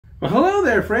Well, hello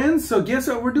there, friends. So guess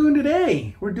what we're doing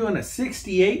today? We're doing a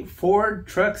 68 Ford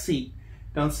truck seat.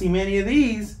 Don't see many of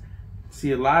these.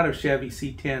 See a lot of Chevy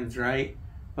C10s, right?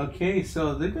 Okay,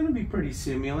 so they're going to be pretty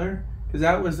similar because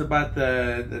that was about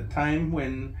the time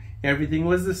when everything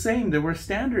was the same. There were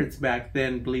standards back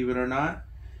then, believe it or not.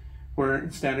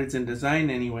 Were standards in design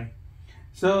anyway.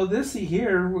 So this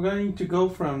here, we're going to go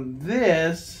from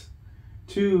this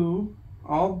to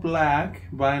all black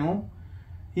vinyl.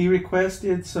 He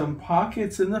requested some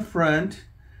pockets in the front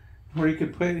where he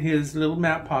could put his little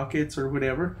map pockets or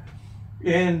whatever.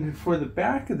 And for the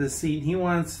back of the seat, he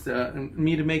wants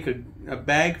me to make a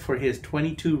bag for his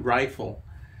 .22 rifle.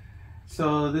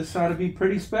 So this ought to be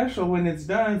pretty special when it's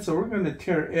done. So we're going to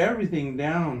tear everything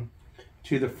down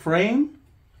to the frame.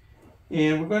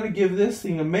 And we're going to give this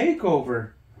thing a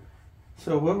makeover.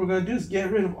 So what we're going to do is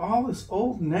get rid of all this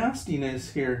old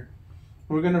nastiness here.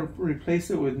 We're going to replace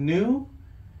it with new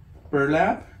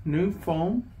burlap, new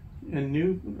foam, and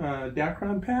new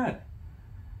Dacron pad.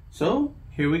 So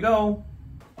here we go.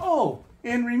 Oh,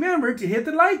 and remember to hit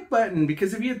the like button,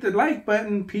 because if you hit the like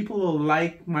button, people will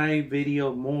like my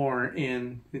video more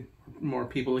and more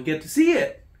people will get to see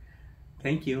it.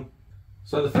 Thank you.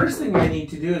 So the first thing I need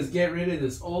to do is get rid of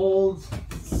this old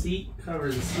seat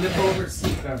cover, the slip over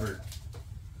seat cover.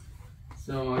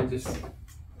 So I just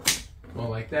go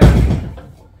like that,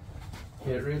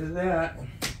 get rid of that.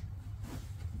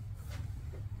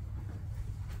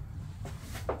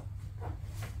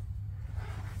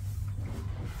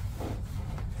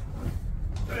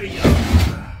 There you go.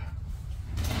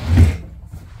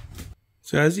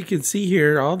 So as you can see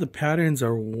here, all the patterns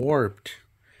are warped.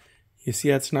 You see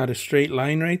that's not a straight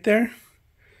line right there?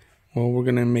 Well, we're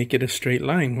going to make it a straight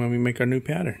line when we make our new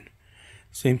pattern.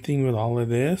 Same thing with all of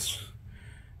this.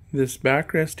 This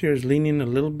backrest here is leaning a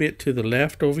little bit to the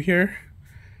left over here.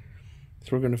 So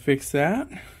we're going to fix that.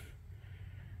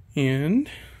 And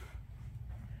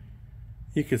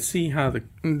you can see how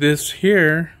this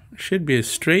here should be a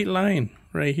straight line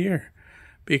right here.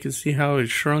 But you can see how it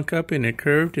shrunk up and it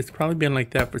curved. It's probably been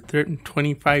like that for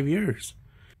 25 years.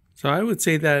 So I would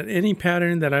say that any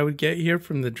pattern that I would get here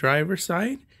from the driver's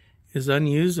side is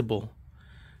unusable.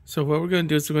 So what we're going to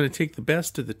do is we're going to take the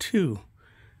best of the two.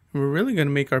 And we're really going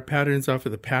to make our patterns off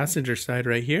of the passenger side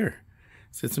right here.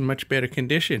 So it's in much better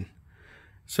condition.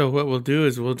 So what we'll do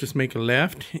is we'll just make a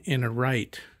left and a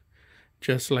right.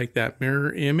 Just like that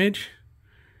mirror image.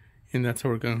 And that's how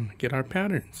we're going to get our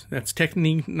patterns. That's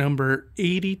technique number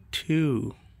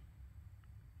 82.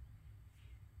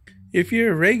 If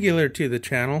you're a regular to the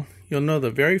channel, you'll know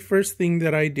the very first thing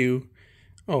that I do.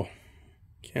 Oh,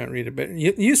 can't read it, but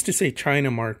it used to say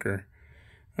China marker.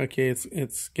 Okay,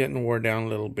 it's getting wore down a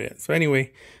little bit. So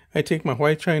anyway, I take my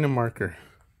white China marker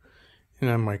and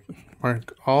I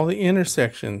mark all the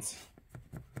intersections.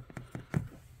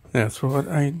 That's what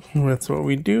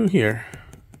we do here.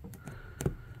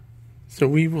 So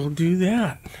we will do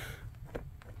that.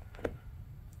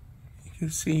 You can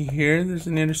see here, there's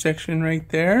an intersection right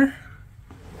there.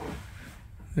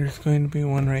 There's going to be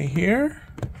one right here.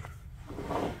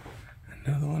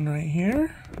 Another one right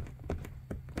here.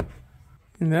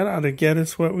 And that ought to get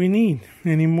us what we need.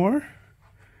 Any more?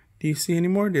 Do you see any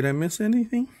more? Did I miss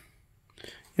anything?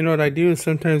 You know what I do is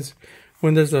sometimes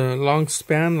when there's a long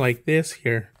span like this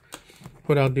here,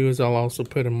 what I'll do is I'll also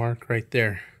put a mark right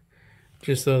there.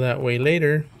 Just so that way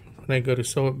later, when I go to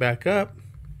sew it back up,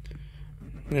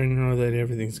 I know that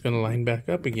everything's going to line back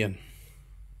up again.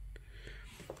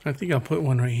 I think I'll put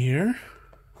one right here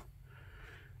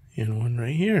and one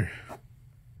right here.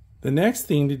 The next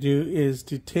thing to do is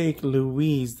to take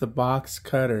Louise, the box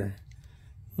cutter.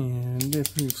 And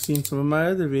if you've seen some of my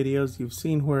other videos, you've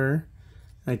seen where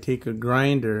I take a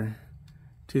grinder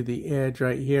to the edge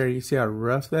right here. You see how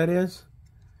rough that is?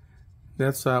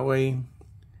 That's that way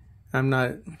I'm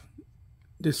not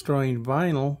destroying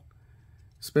vinyl,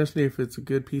 especially if it's a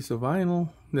good piece of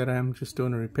vinyl that I'm just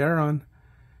doing a repair on.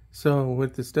 So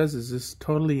what this does is this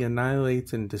totally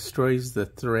annihilates and destroys the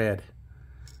thread.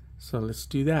 So let's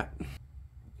do that.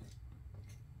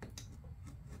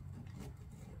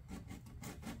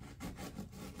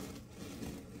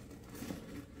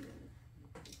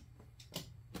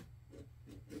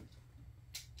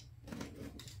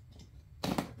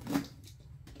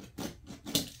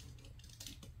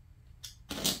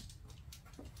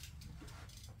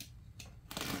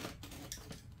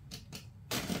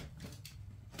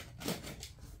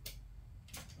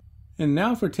 And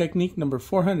now for technique number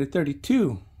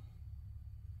 432.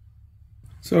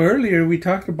 So earlier we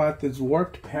talked about these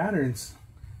warped patterns.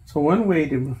 So one way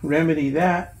to remedy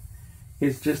that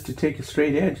is just to take a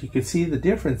straight edge. You can see the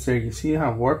difference there. You see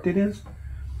how warped it is?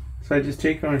 So I just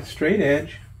take our straight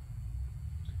edge,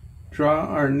 draw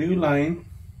our new line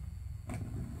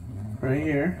right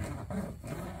here,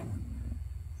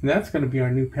 and that's going to be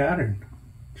our new pattern,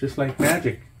 just like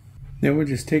magic. Then we'll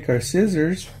just take our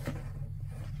scissors.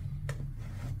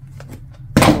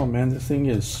 Oh man, this thing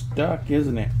is stuck,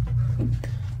 isn't it?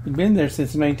 It's been there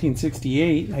since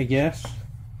 1968, I guess.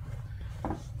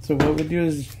 So what we do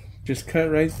is just cut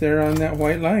right there on that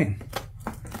white line.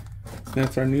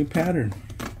 That's our new pattern.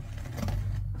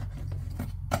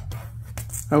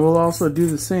 I will also do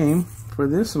the same for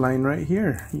this line right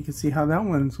here. You can see how that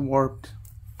one's warped.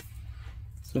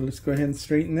 So let's go ahead and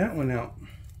straighten that one out.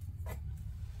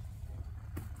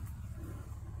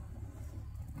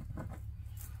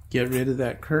 Get rid of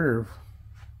that curve.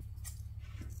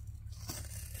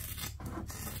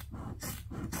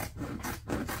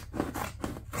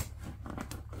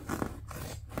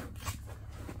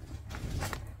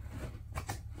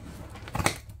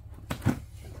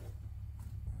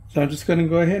 So I'm just going to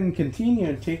go ahead and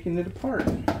continue taking it apart.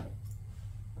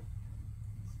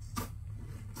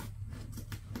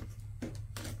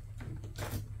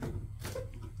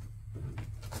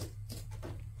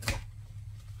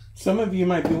 Some of you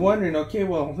might be wondering, okay,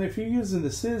 well, if you're using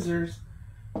the scissors,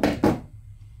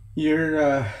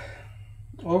 your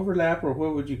overlap, or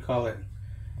what would you call it?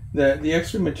 The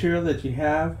extra material that you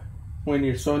have when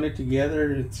you're sewing it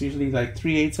together, it's usually like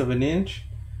 3/8 of an inch.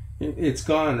 It's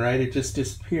gone, right? It just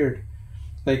disappeared,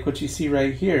 like what you see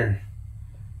right here.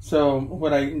 So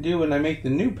what I do when I make the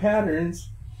new patterns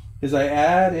is I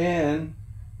add in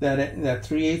that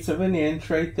 3/8 of an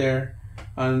inch right there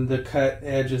on the cut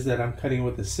edges that I'm cutting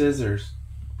with the scissors.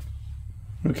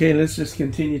 Okay, let's just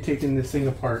continue taking this thing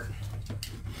apart.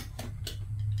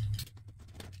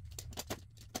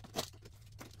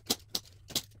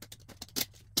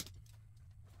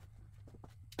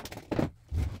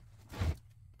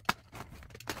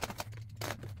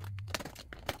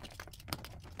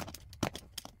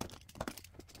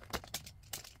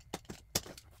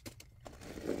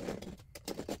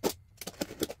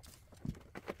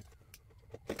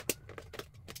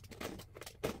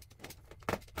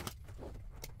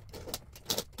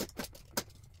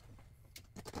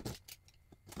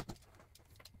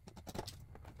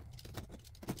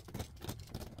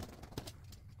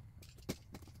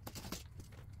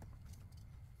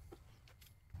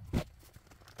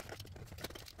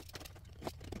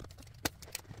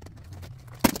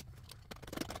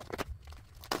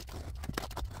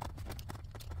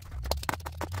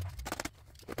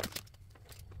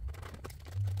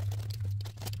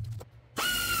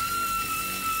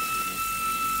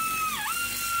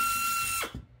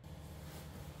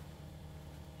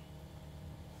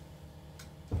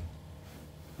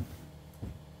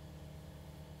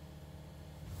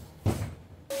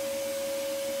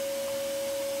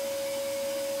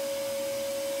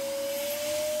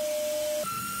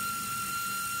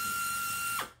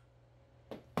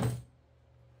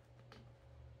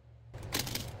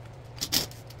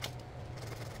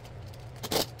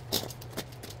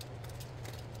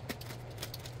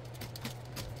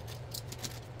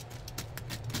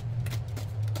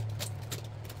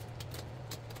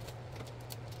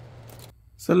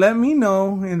 So let me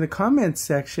know in the comments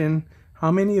section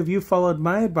how many of you followed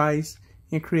my advice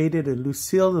and created a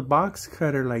Lucille the box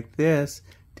cutter like this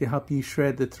to help you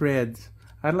shred the threads.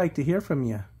 I'd like to hear from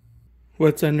you.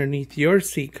 What's underneath your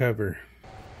seat cover?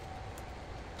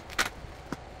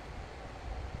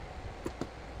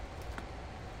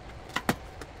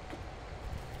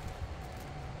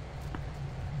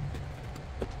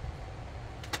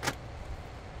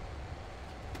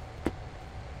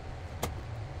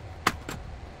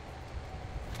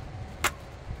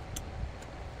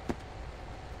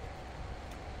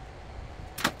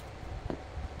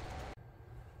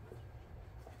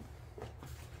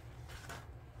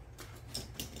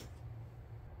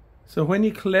 So when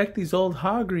you collect these old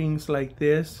hog rings like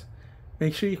this,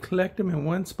 make sure you collect them in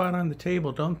one spot on the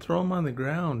table. Don't throw them on the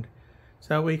ground.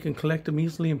 So that way you can collect them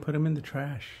easily and put them in the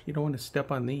trash. You don't want to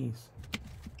step on these.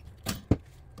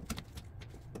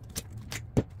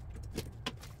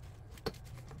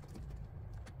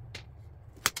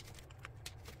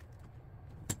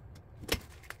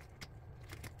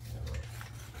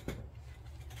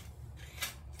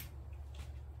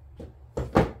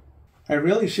 I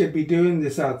really should be doing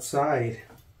this outside.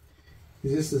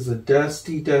 This is a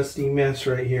dusty, dusty mess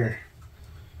right here.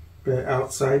 But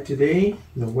outside today,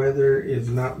 the weather is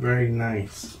not very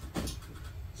nice.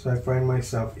 So I find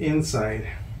myself inside.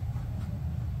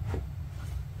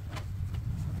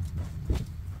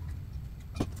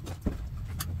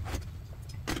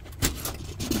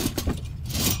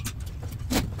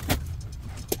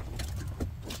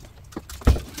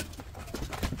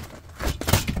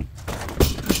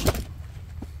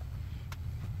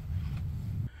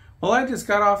 I just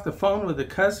got off the phone with a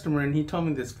customer and he told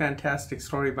me this fantastic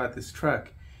story about this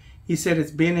truck. He said it's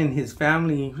been in his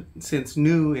family since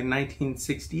new in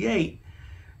 1968.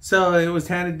 So it was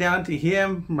handed down to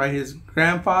him by his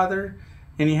grandfather,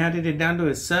 and he handed it down to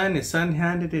his son. His son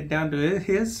handed it down to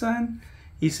his son.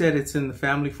 He said it's in the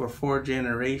family for 4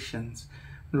 generations.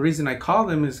 The reason I called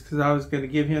him is because I was going to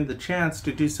give him the chance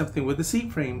to do something with the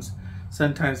seat frames.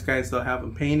 Sometimes guys, they'll have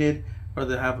them painted or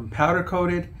they'll have them powder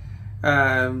coated.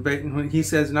 But he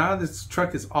says, no, this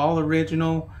truck is all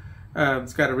original.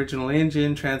 It's got original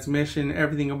engine, transmission,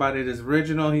 everything about it is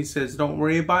original. He says, don't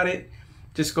worry about it.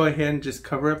 Just go ahead and just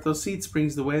cover up those seat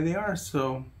springs the way they are.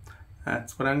 So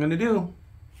that's what I'm going to do.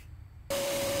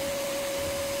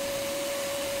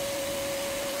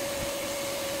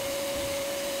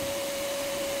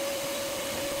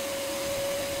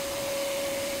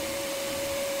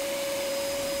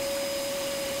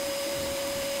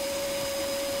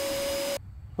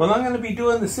 Well, I'm going to be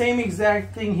doing the same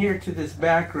exact thing here to this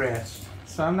backrest.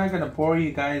 So I'm not going to bore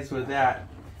you guys with that,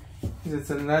 because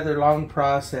it's another long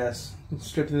process. I'm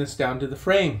stripping this down to the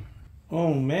frame.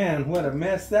 Oh man, what a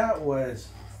mess that was.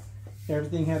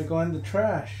 Everything had to go in the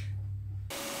trash.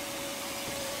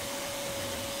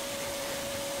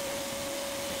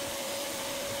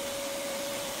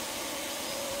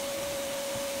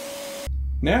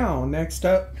 Now, next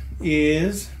up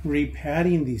is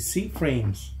repadding these seat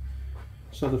frames.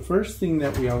 So the first thing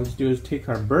that we always do is take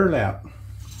our burlap.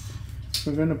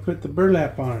 We're going to put the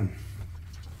burlap on.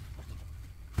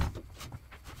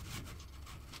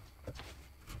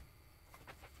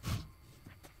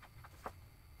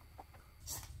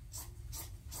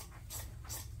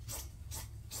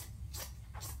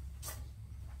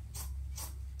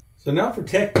 So now for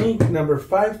technique number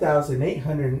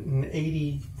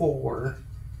 5884,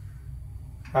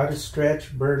 how to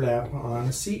stretch burlap on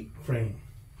a seat frame.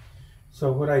 So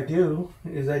what I do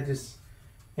is I just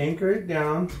anchor it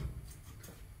down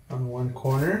on one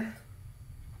corner,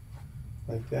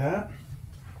 like that.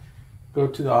 Go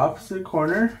to the opposite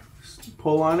corner,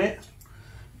 pull on it,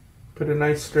 put a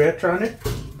nice stretch on it,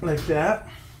 like that.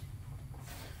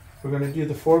 We're going to do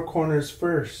the 4 corners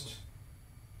first.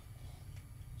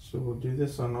 So we'll do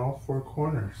this on all 4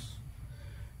 corners.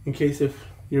 In case if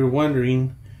you're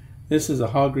wondering, this is a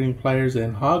hog ring pliers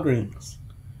and hog rings.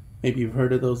 Maybe you've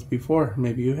heard of those before,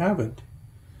 maybe you haven't.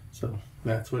 So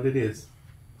that's what it is.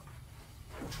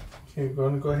 Okay, we're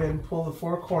going to go ahead and pull the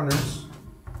 4 corners.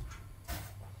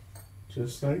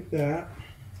 Just like that.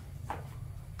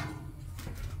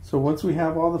 So once we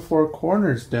have all the 4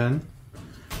 corners done,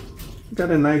 we've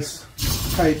got a nice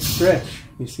tight stretch.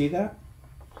 You see that?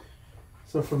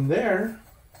 So from there,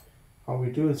 all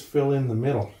we do is fill in the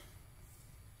middle.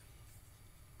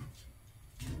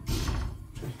 Just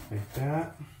like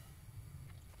that.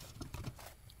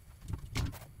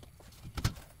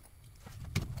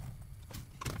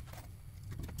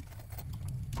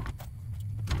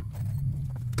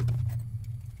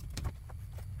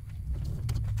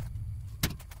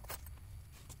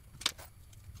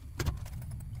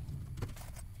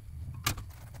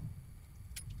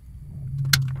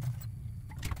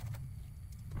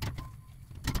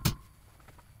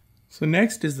 So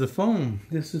next is the foam.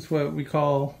 This is what we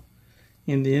call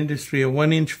in the industry a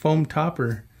 1-inch foam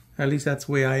topper. At least that's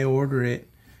the way I order it.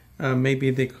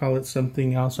 Maybe they call it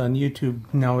something else on YouTube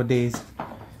nowadays.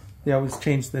 They always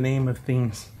change the name of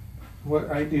things.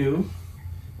 What I do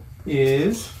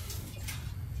is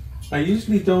I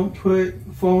usually don't put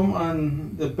foam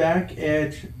on the back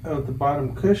edge of the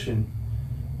bottom cushion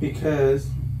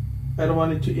because I don't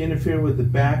want it to interfere with the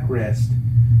backrest.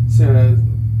 So,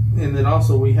 and then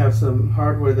also we have some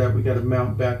hardware that we got to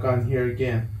mount back on here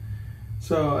again.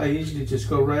 So I usually just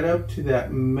go right up to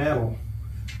that metal,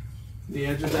 the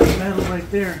edge of that metal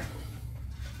right there.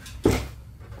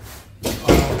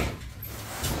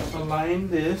 I'll align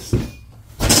this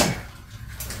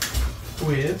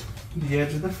with the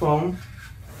edge of the foam,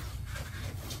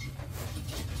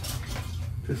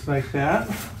 just like that.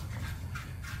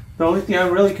 The only thing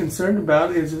I'm really concerned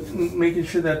about is making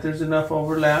sure that there's enough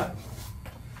overlap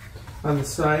on the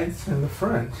sides and the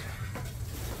front.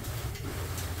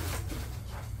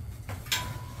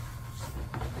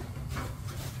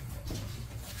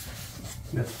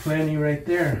 That's plenty right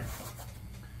there.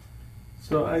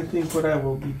 So I think what I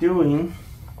will be doing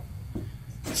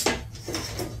is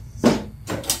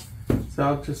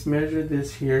I'll just measure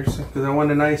this here because I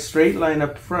want a nice straight line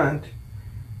up front.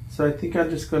 So I think I'm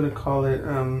just going to call it,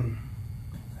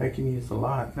 I can use a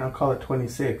lot, I'll call it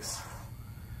 26.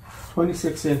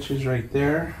 26 inches right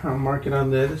there. I'll mark it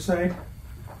on the other side.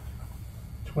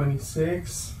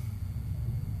 26.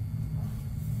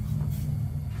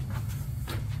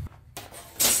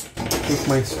 Take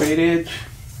my straight edge,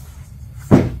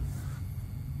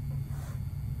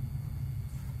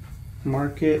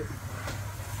 mark it.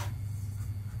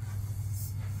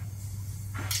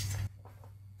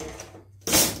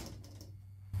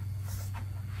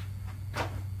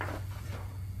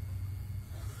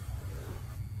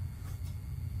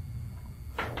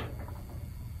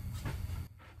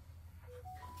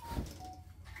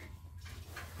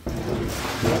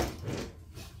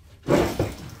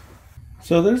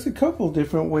 So there's a couple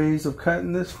different ways of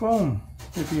cutting this foam.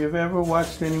 If you've ever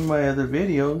watched any of my other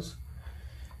videos,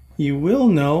 you will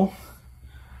know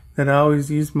that I always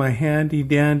use my handy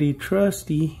dandy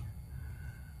trusty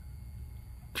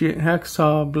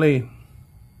hacksaw blade.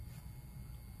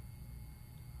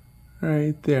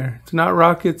 Right there. It's not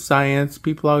rocket science.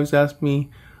 People always ask me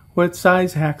what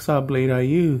size hacksaw blade I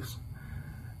use.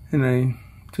 And I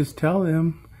just tell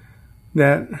them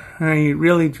that I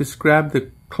really just grab the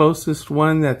closest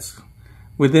one that's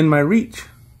within my reach.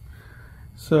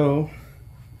 So,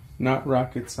 not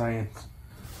rocket science.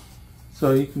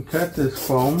 So you can cut this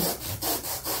foam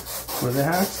with a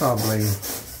hacksaw blade.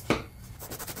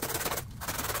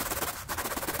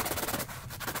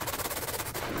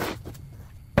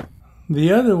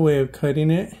 The other way of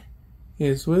cutting it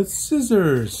is with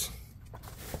scissors.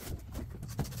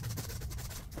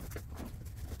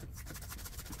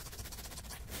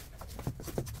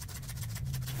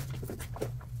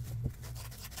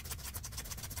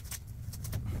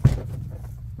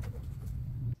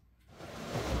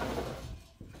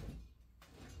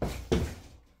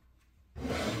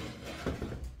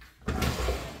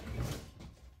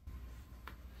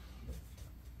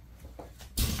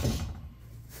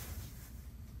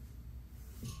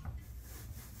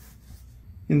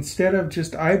 Instead of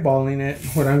just eyeballing it,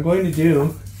 what I'm going to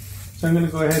do is I'm going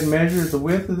to go ahead and measure the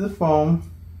width of the foam,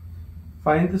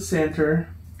 find the center,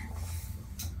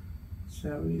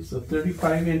 so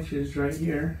 35 inches right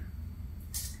here,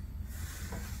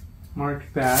 mark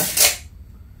that.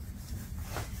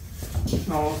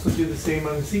 I'll also do the same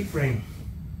on the seat frame.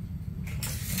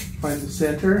 Find the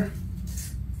center.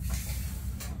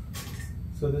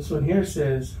 So this one here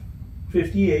says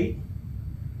 58.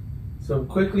 So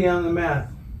quickly on the math,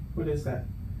 what is that?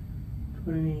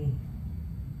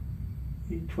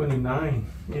 29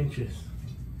 inches.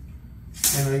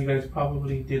 I know you guys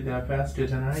probably did that faster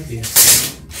than I did.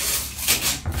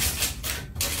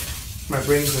 My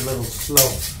brain's a little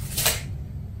slow.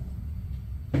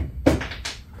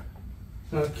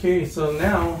 Okay, so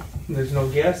now there's no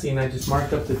guessing. I just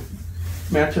match up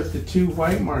the two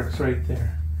white marks right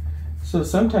there. So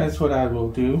sometimes what I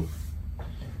will do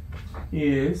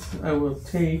is I will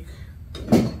take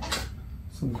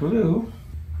some glue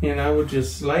and I will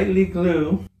just slightly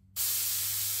glue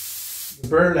the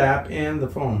burlap and the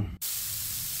foam.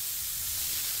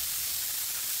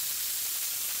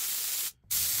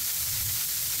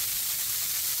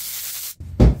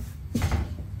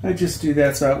 I just do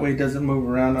that so that way it doesn't move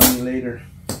around on me later.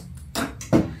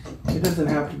 It doesn't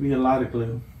have to be a lot of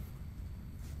glue.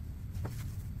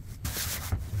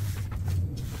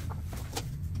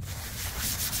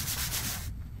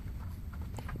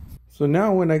 So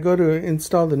now when I go to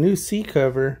install the new seat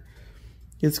cover,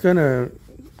 it's going to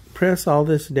press all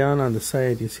this down on the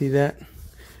side. You see that?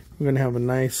 We're going to have a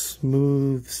nice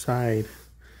smooth side.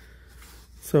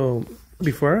 So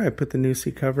before I put the new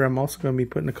seat cover, I'm also going to be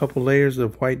putting a couple layers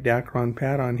of white Dacron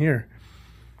pad on here.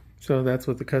 So that's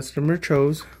what the customer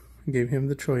chose. I gave him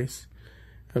the choice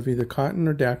of either cotton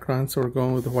or Dacron, so we're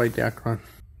going with the white Dacron.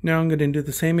 Now I'm going to do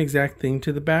the same exact thing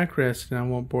to the backrest, and I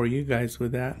won't bore you guys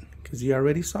with that because you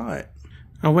already saw it.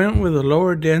 I went with a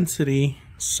lower density,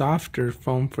 softer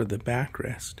foam for the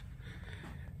backrest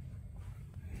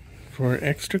for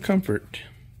extra comfort.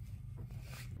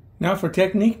 Now for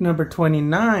technique number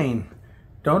 29.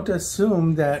 Don't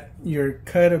assume that your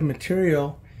cut of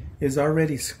material is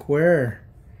already square.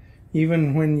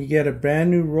 Even when you get a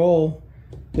brand new roll,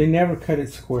 they never cut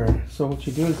it square. So what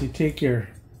you do is you take your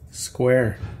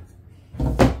square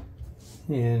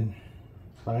and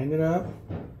line it up,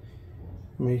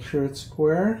 make sure it's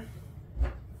square,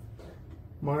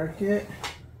 mark it,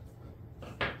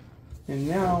 and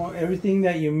now everything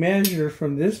that you measure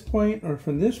from this point or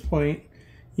from this point,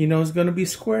 you know is going to be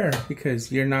square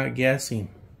because you're not guessing.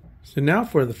 So now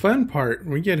for the fun part,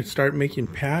 we're going to start making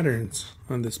patterns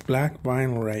on this black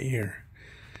vinyl right here.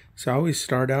 So I always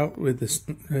start out with this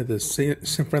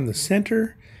from the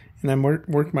center, and I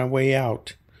work my way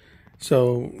out.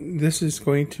 So this is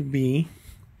going to be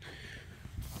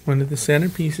one of the center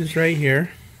pieces right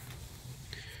here,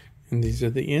 and these are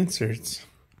the inserts.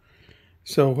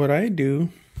 So what I do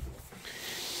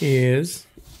is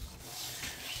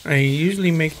I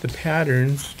usually make the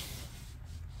patterns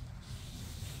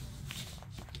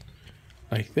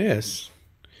like this.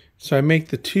 So I make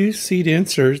the 2 seat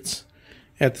inserts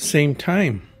at the same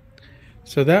time.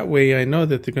 So that way I know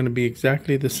that they're going to be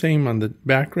exactly the same on the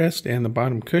backrest and the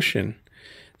bottom cushion.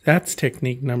 That's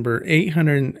technique number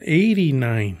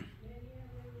 889.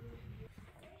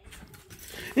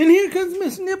 And here comes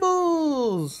Miss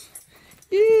Nibbles!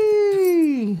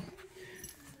 Yay!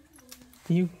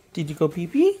 Did you go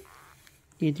pee-pee?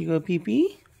 Did you go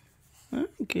pee-pee? Huh?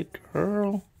 Good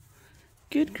girl.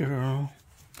 Good girl.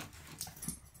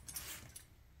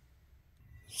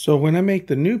 So when I make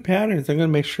the new patterns, I'm going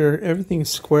to make sure everything is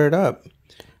squared up.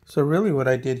 So really what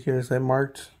I did here is I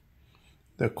marked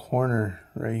the corner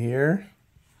right here.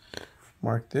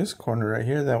 Mark this corner right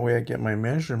here. That way I get my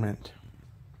measurement.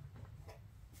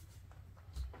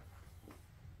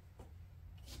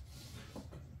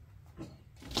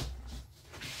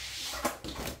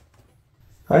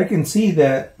 I can see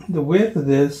that the width of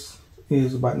this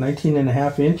is about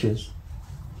 19.5 inches.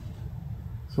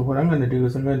 So what I'm going to do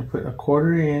is I'm going to put a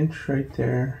 1/4 inch right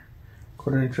there,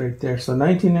 1/4 inch right there. So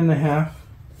 19.5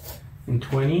 and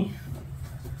 20.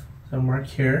 So I'll mark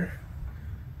here,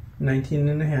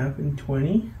 19.5 and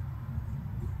 20.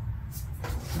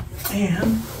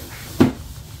 And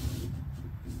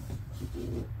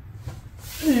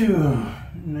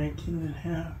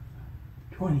 19.5,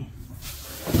 20.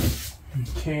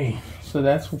 Okay, so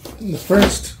that's the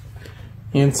first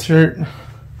insert.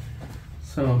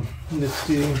 So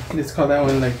let's call that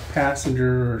one like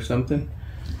passenger or something.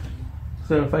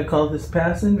 So if I call this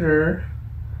passenger,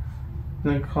 I'm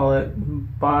going to call it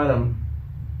bottom.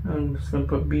 I'm just going to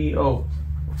put BO.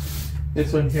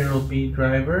 This one here will be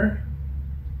driver.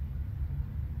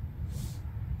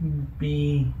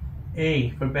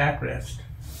 BA for backrest.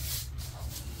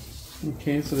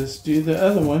 Okay, so let's do the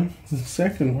other one, the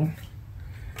second one.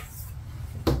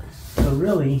 So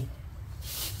really,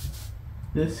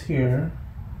 this here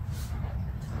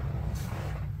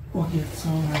will get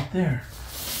sewn right there.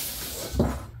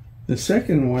 The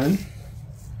second one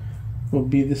will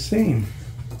be the same.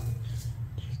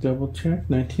 Just double check,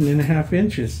 19.5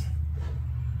 inches.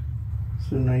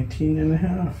 So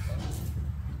 19.5.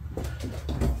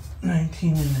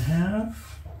 19.5.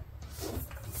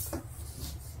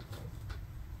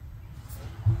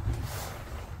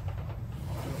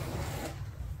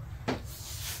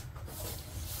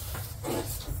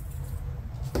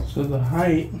 So the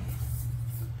height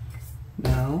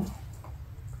now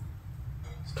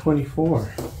is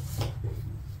 24.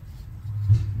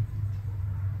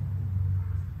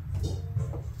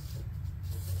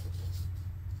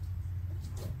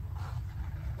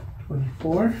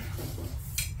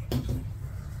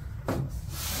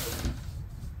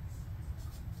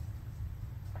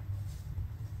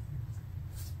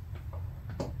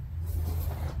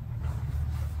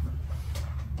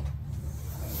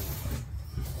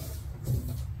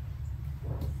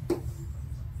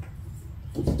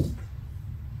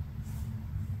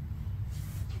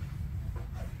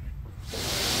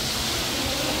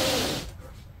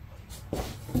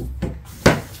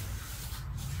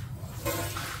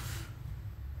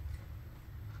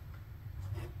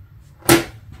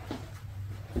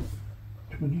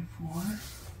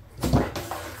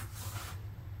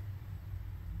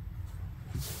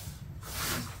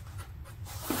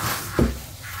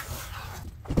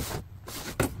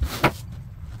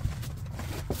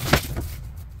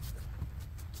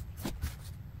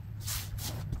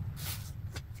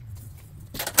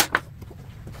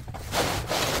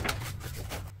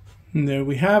 And there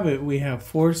we have it. We have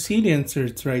 4 seat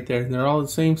inserts right there, and they're all the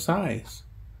same size.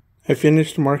 I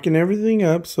finished marking everything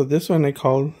up, so this one I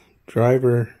called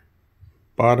driver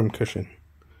bottom cushion,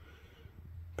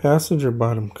 passenger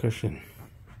bottom cushion,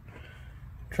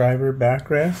 driver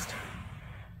backrest,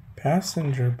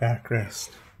 passenger backrest.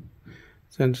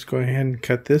 So I'm just going ahead and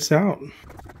cut this out.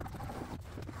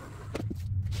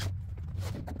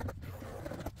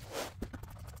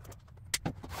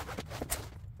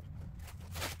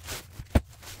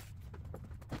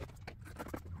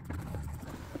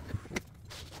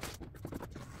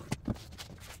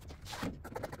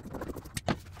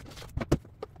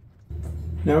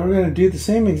 Now we're going to do the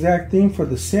same exact thing for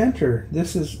the center.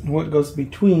 This is what goes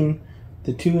between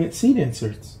the 2 seat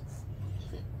inserts.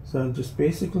 So I'm just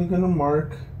basically going to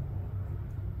mark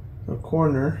a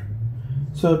corner.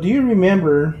 So do you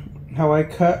remember how I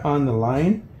cut on the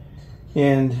line?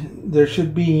 And there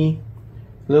should be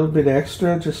a little bit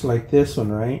extra, just like this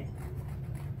one, right?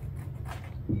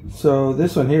 So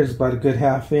this one here is about a good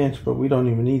 1/2 inch, but we don't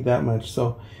even need that much.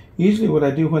 So usually what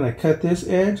I do when I cut this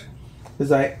edge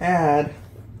is I add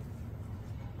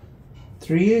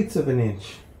 3/8 of an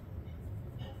inch.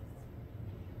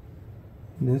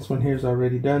 And this one here is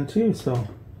already done too, so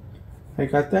I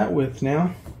got that width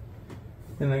now.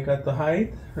 And I got the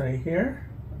height right here.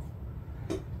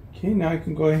 Okay, now I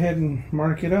can go ahead and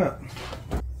mark it up.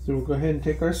 So we'll go ahead and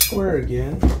take our square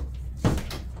again.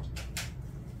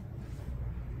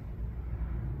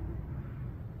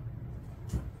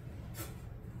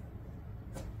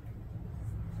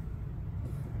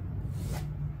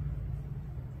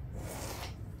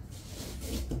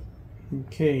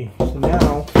 Okay, so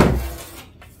now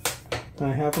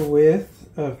I have a width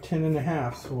of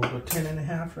 10.5, so we'll go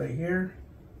 10.5 right here.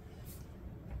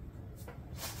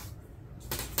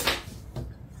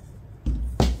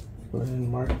 Go ahead and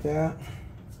mark that.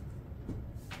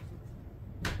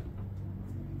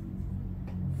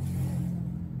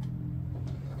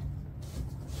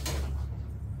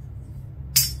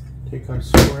 Take our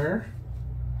square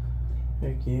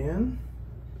again.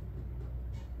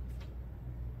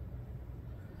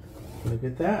 Look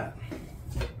at that.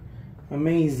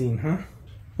 Amazing, huh?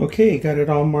 Okay, got it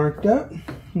all marked up.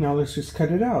 Now let's just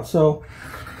cut it out. So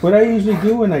what I usually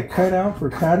do when I cut out for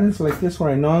patterns like this,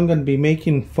 where I know I'm going to be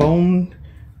making foam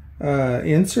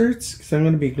inserts, because I'm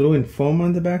going to be gluing foam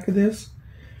on the back of this,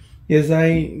 is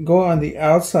I go on the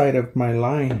outside of my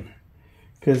line,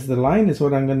 because the line is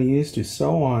what I'm going to use to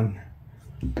sew on.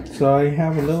 So I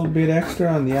have a little bit extra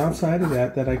on the outside of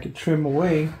that I could trim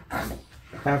away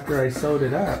after I sewed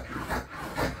it up.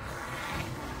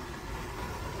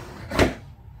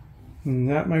 And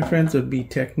that, my friends, would be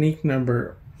technique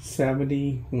number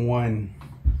 71.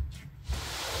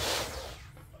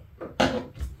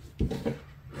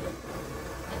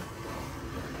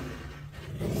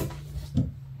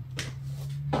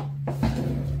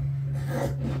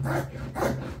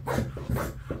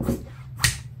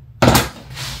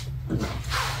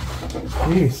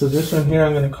 Okay, so this one here,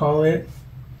 I'm going to call it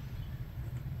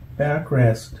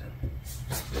backrest.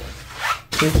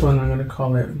 This one I'm going to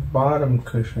call it bottom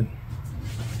cushion.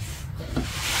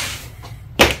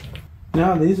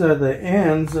 Now these are the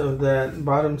ends of that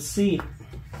bottom seat.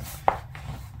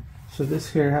 So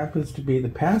this here happens to be the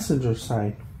passenger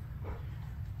side.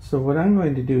 So what I'm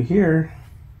going to do here,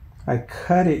 I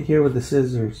cut it here with the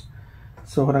scissors.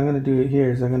 So what I'm going to do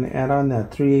here is I'm going to add on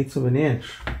that 3/8 of an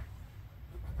inch.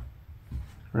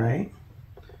 Right?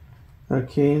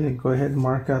 Okay, then go ahead and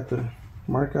mark out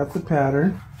the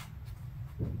pattern.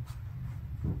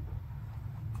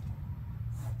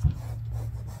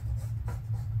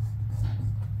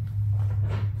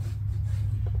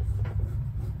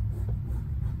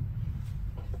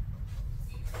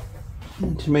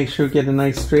 And to make sure we get a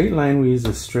nice straight line, we use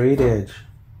a straight edge,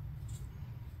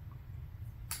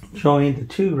 showing the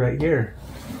two right here.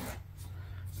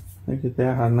 Look at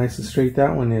that, how nice and straight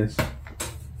that one is.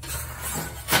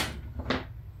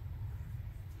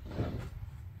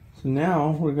 So now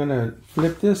we're going to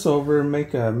flip this over and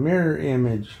make a mirror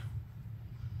image.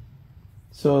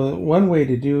 So one way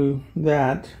to do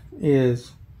that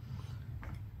is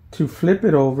to flip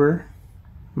it over,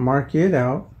 mark it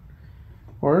out,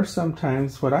 or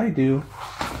sometimes what I do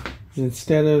is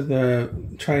instead of the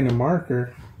trying to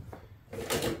marker,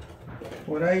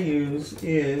 what I use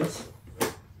is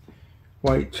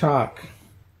white chalk.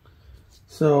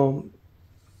 So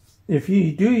if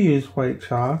you do use white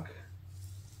chalk,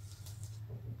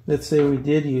 let's say we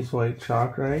did use white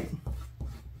chalk, right?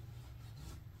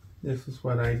 This is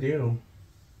what I do.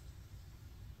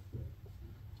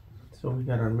 So we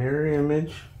got our mirror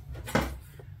image,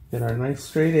 get our nice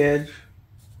straight edge.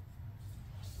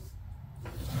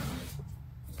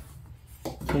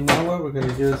 Okay, now what we're going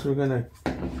to do is we're going to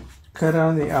cut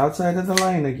on the outside of the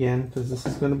line again, because this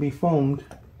is going to be foamed.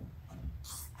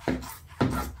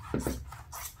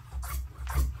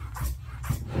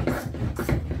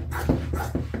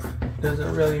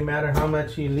 Doesn't really matter how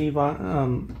much you leave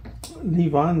on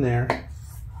there.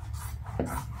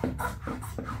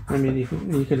 I mean,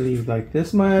 you could leave like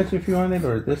this much if you wanted,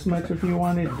 or this much if you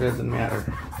wanted. It doesn't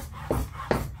matter.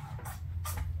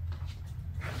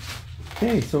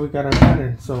 Okay, so we got our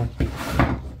pattern. So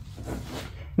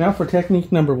now for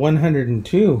technique number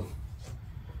 102,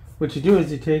 what you do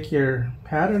is you take your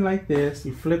pattern like this,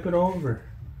 you flip it over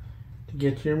to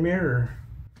get your mirror.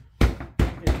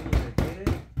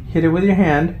 Hit it with your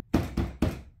hand.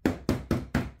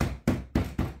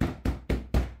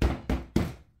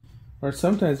 Or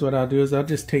sometimes what I'll do is I'll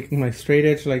just take my straight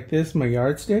edge like this, my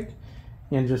yardstick,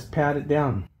 and just pat it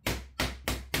down.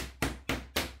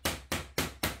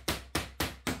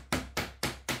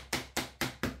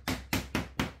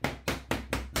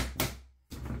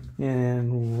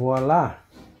 And voila.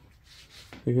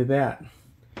 Look at that.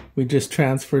 We just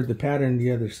transferred the pattern to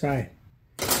the other side.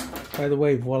 By the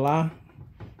way, voila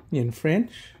in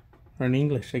French, or in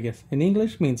English, I guess. In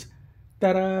English means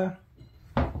ta-da.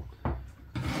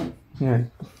 Yeah.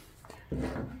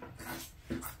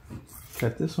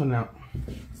 Cut this one out.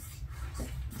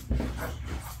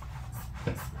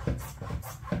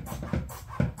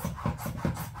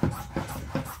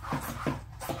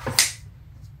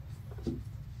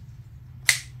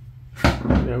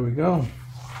 There we go.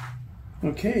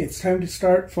 Okay, it's time to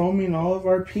start foaming all of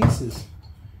our pieces.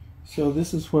 So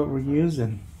this is what we're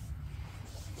using.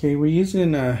 Okay, we're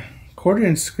using a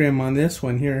 1/4" scrim on this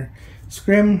one here.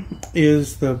 Scrim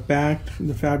is the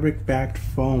fabric backed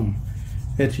foam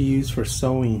that you use for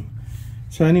sewing.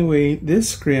 So anyway, this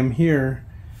scrim here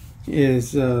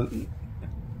is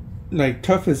like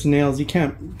tough as nails. You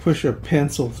can't push a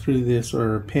pencil through this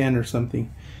or a pen or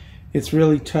something. It's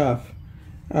really tough.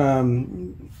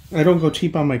 I don't go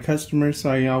cheap on my customers,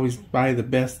 so I always buy the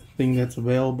best thing that's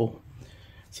available.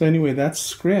 So anyway, that's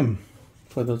scrim,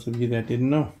 for those of you that didn't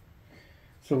know.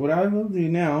 So what I will do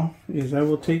now is I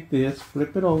will take this,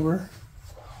 flip it over.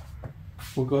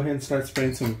 We'll go ahead and start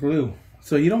spraying some glue.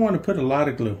 So you don't want to put a lot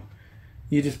of glue.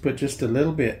 You just put just a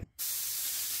little bit.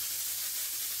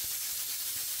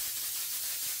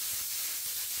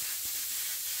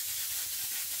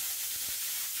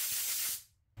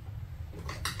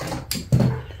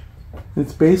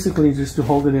 It's basically just to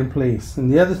hold it in place.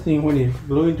 And the other thing when you're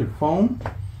gluing to foam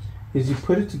is you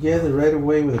put it together right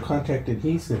away with a contact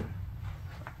adhesive.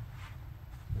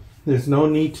 There's no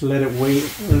need to let it wait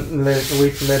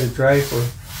to let it dry for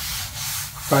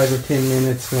 5 or 10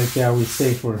 minutes like I always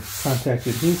say for contact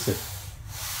adhesive.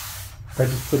 I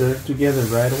just put it together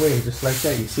right away, just like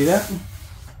that. You see that?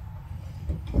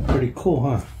 Pretty cool,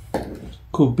 huh?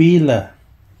 Kubila.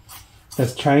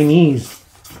 That's Chinese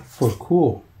for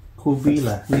cool.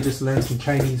 Kubila. We just learned some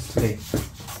Chinese today.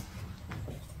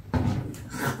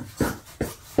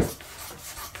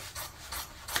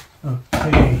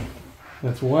 Okay,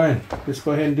 that's one. Just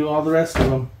go ahead and do all the rest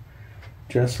of them.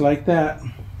 Just like that.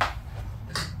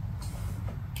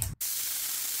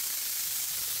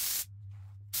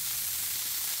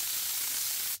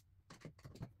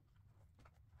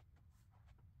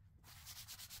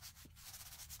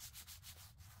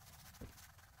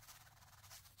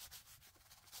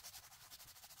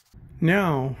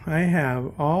 Now I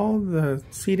have all the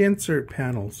seat insert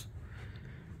panels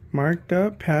marked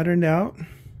up, patterned out,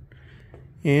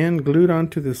 and glued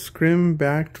onto the scrim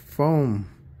backed foam.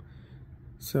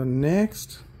 So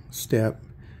next step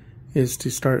is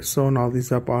to start sewing all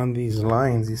these up on these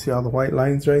lines. You see all the white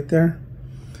lines right there?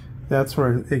 That's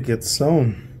where it gets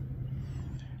sewn.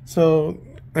 So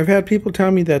I've had people tell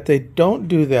me that they don't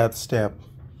do that step.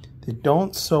 They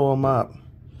don't sew them up.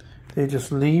 They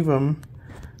just leave them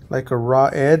like a raw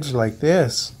edge like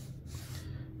this.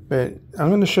 But I'm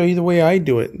going to show you the way I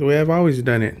do it, the way I've always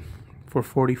done it for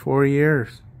 44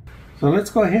 years. So let's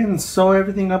go ahead and sew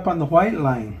everything up on the white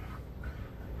line.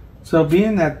 So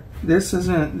being that this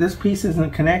piece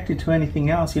isn't connected to anything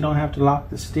else, you don't have to lock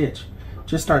the stitch.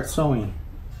 Just start sewing.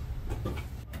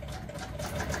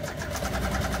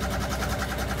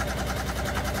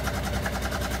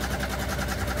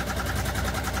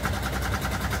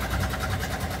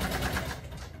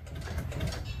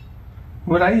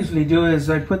 What I usually do is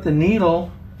I put the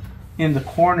needle in the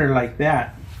corner like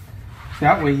that.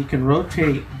 That way you can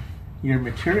rotate your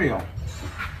material.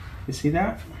 You see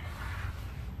that?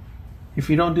 If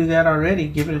you don't do that already,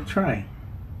 give it a try.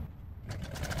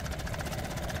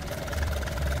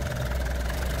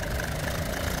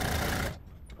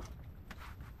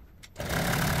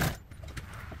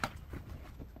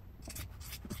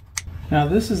 Now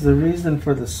this is the reason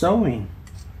for the sewing.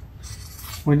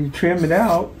 When you trim it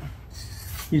out,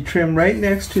 you trim right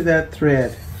next to that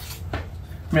thread.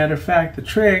 Matter of fact, the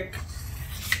trick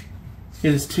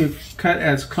is to cut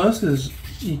as close as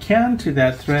you can to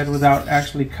that thread without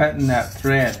actually cutting that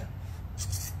thread.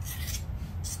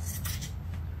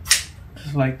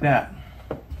 Just like that.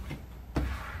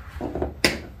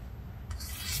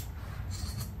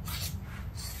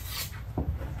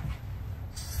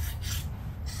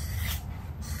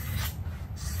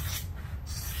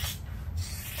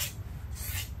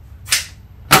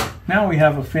 Now we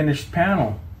have a finished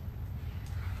panel.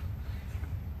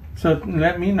 So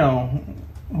let me know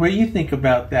what you think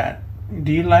about that.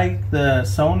 Do you like the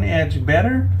sewn edge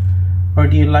better, or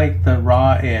do you like the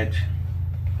raw edge?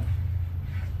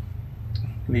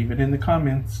 Leave it in the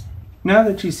comments. Now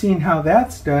that you've seen how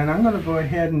that's done, I'm going to go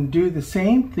ahead and do the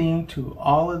same thing to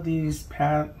all of these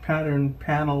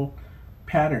panel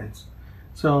patterns.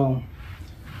 So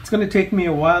it's going to take me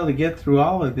a while to get through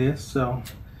all of this, so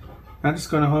I'm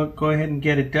just going to go ahead and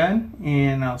get it done,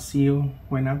 and I'll see you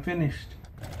when I'm finished.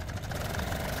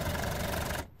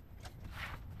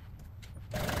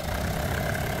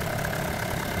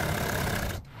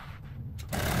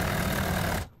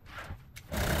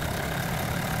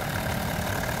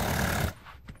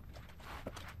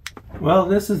 Well,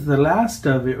 this is the last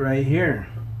of it right here.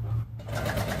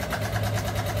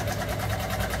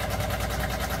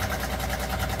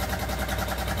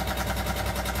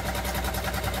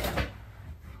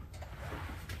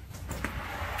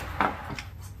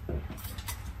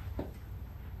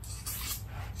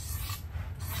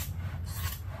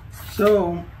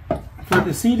 So, for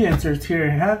the seat inserts here, I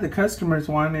had the customers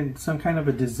wanted some kind of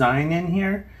a design in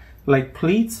here, like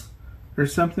pleats or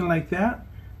something like that.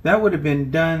 That would have been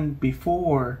done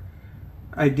before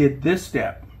I did this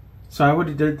step. So I would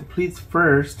have did the pleats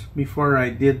first before I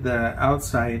did the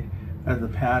outside of the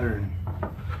pattern.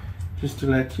 Just to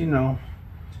let you know,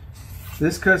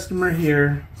 this customer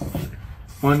here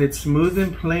wanted smooth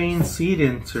and plain seat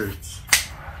inserts.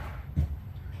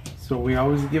 So we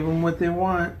always give them what they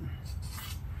want.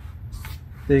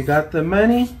 They got the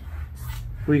money,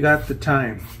 we got the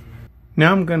time.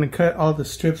 Now I'm going to cut all the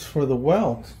strips for the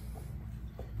welt.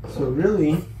 So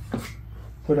really,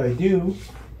 what I do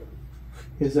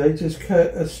is I just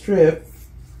cut a strip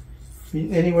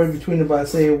anywhere between about,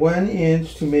 say, 1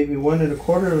 inch to maybe 1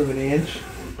 1/4 of an inch,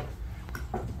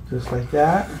 just like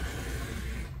that.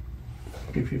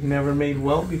 If you've never made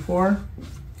welt before,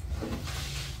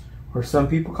 or some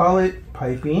people call it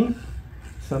piping,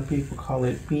 some people call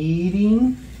it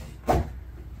beading,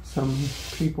 some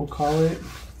people call it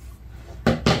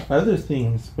other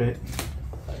things, but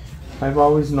I've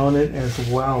always known it as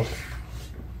welt.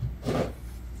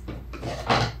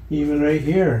 Even right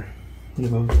here,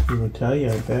 it will tell you,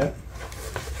 I bet.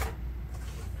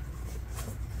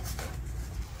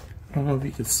 I don't know if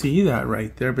you can see that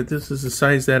right there, but this is the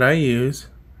size that I use.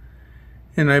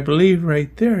 And I believe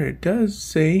right there it does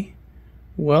say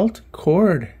welt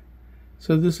cord.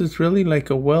 So this is really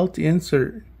like a welt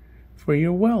insert for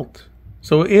your welt.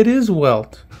 So it is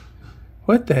welt.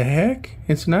 What the heck?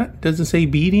 It's not, doesn't say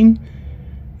beading.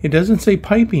 It doesn't say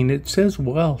piping. It says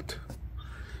welt.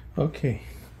 Okay.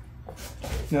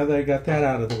 Now that I got that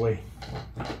out of the way.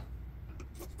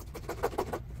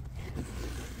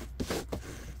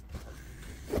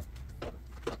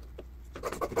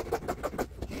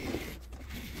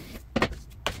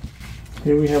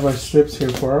 Here we have our strips here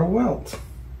for our welt.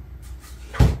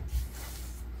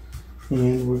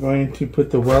 And we're going to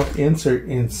put the welt insert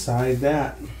inside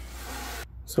that.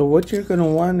 So what you're going to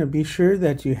want to be sure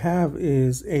that you have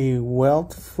is a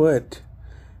welt foot.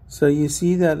 So you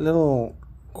see that little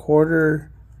quarter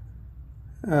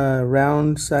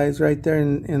round size right there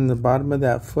in the bottom of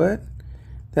that foot?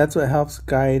 That's what helps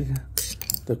guide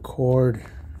the cord,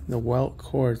 the welt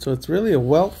cord. So it's really a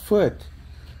welt foot.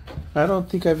 I don't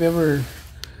think I've ever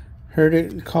heard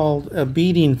it called a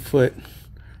beading foot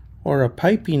or a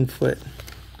piping foot.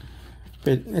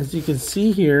 But as you can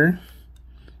see here,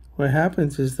 what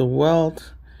happens is the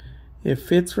welt, it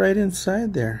fits right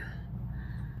inside there.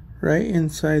 Right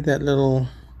inside that little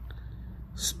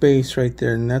space right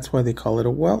there, and that's why they call it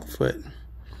a welt foot.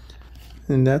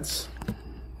 And that's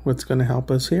what's going to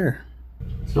help us here.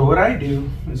 So what I do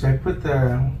is I put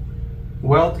the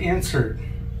welt insert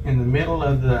in the middle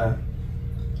of the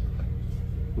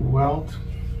welt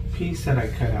piece that I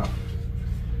cut out.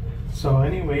 So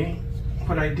anyway,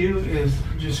 what I do is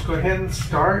just go ahead and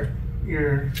start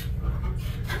your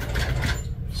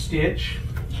stitch.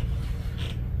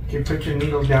 You put your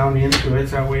needle down into it,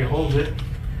 so that way it holds it.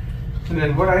 And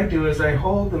then what I do is I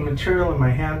hold the material in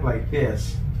my hand like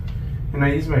this, and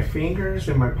I use my fingers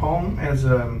and my palm as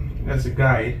a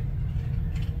guide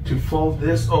to fold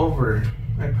this over.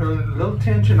 I put a little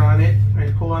tension on it,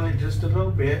 I pull on it just a little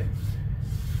bit,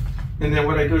 and then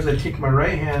what I do is I take my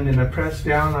right hand and I press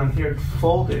down on here to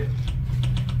fold it,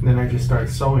 and then I just start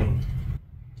sewing.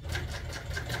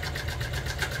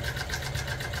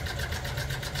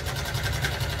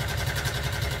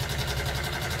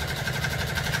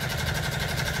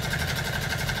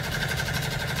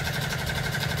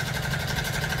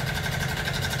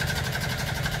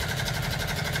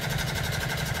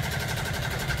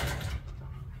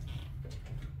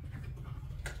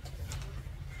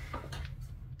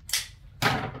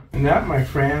 And that, my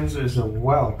friends, is a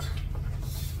welt,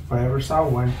 if I ever saw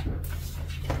one.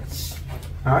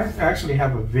 I actually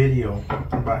have a video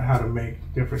about how to make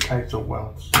different types of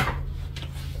welts.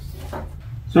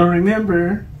 So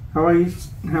remember how I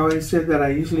said that I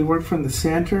usually work from the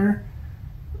center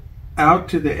out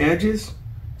to the edges?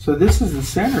 So this is the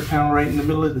center panel right in the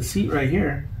middle of the seat right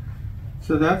here. So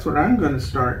So that's what I'm going to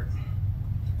start.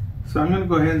 So I'm going to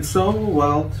go ahead and sew a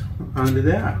welt onto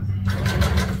that.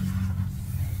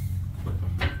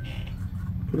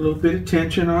 Put a little bit of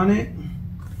tension on it.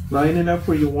 Line it up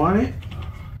where you want it.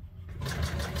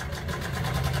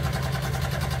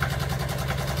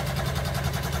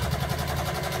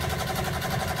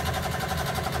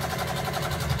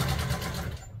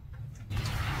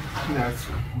 That's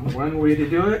one way to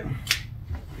do it.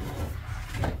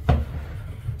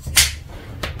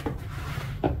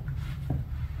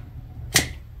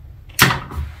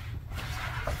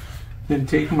 Then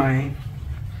take my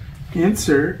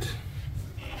insert.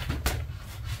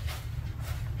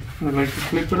 I'd like to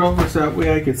flip it over so that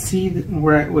way I could see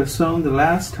where it was sewn the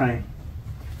last time.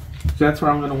 That's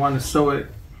where I'm going to want to sew it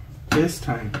this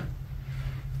time.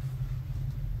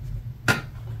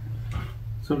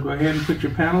 So go ahead and put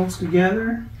your panels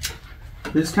together.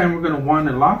 This time we're going to want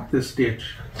to lock the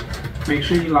stitch. Make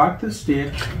sure you lock the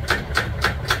stitch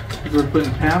because we're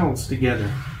putting panels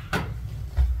together.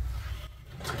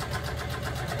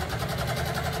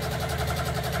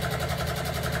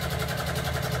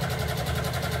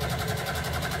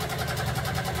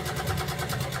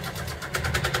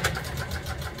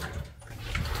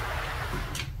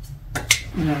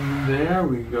 And there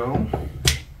we go.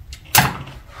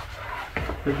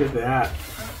 Look at that.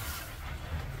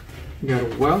 You got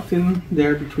a welt in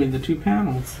there between the two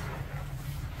panels.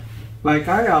 Like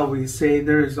I always say,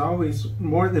 there's always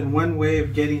more than one way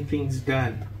of getting things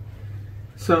done.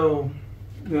 So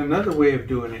another way of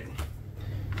doing it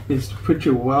is to put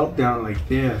your welt down like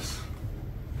this.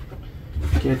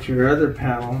 Get your other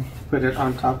panel, put it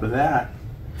on top of that.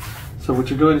 So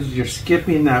what you're doing is you're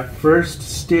skipping that first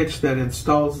stitch that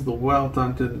installs the welt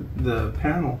onto the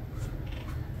panel.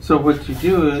 So what you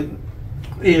do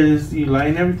is you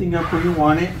line everything up where you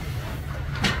want it,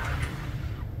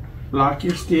 lock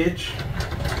your stitch,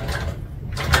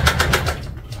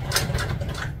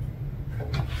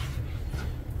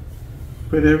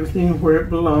 put everything where it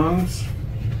belongs,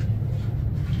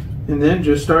 and then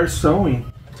just start sewing.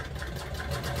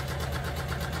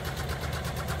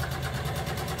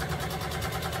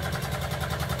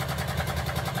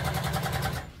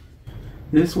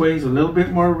 This way is a little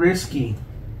bit more risky.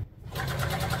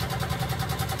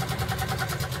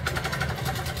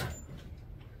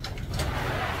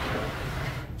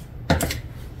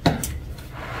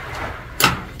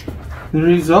 The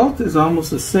result is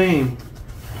almost the same,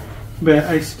 but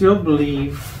I still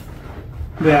believe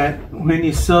that when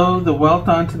you sew the welt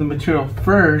onto the material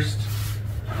first,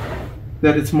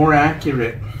 that it's more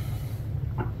accurate.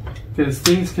 Because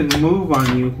things can move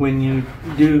on you when you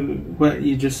do what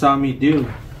you just saw me do.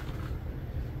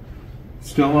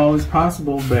 Still always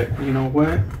possible, but you know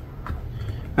what?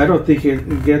 I don't think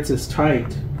it gets as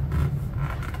tight.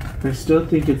 I still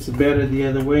think it's better the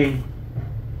other way.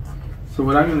 So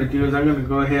what I'm going to do is I'm going to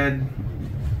go ahead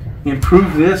and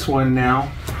improve this one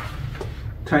now.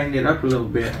 Tighten it up a little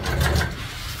bit.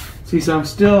 See, so I'm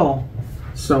still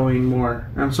sewing more.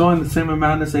 I'm sewing the same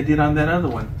amount as I did on that other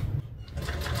one.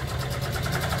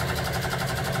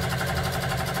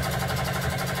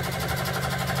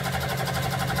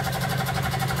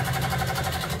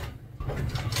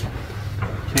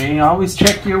 Okay, always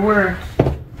check your work.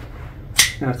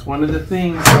 That's one of the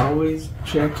things, always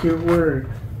check your work.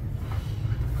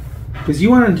 Because you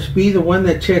want to be the one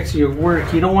that checks your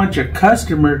work. You don't want your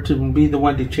customer to be the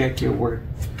one to check your work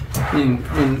and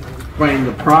find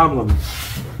the problem.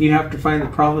 You have to find the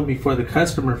problem before the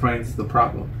customer finds the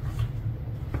problem.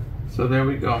 So there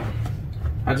we go.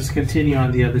 I'll just continue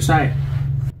on the other side.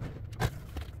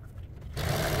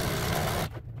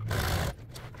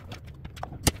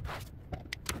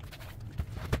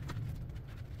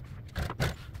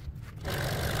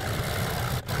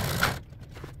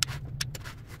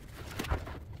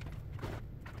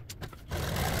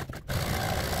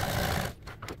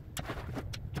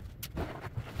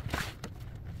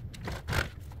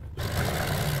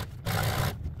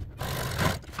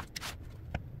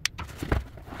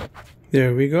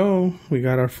 There we go. We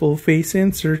got our full face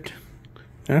insert.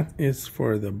 That is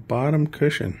for the bottom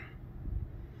cushion.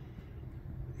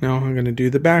 Now I'm going to do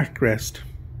the backrest.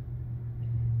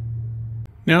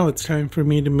 Now it's time for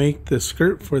me to make the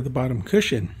skirt for the bottom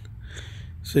cushion.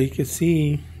 So you can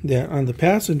see that on the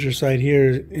passenger side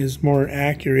here is more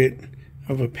accurate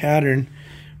of a pattern,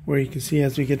 where you can see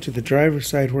as we get to the driver's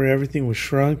side where everything was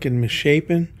shrunk and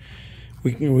misshapen,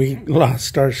 we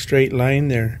lost our straight line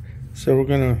there. So we're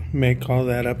going to make all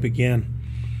that up again.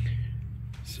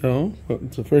 So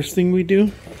what's the first thing we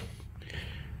do?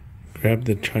 Grab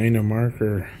the China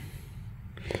marker.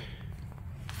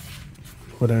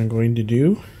 What I'm going to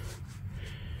do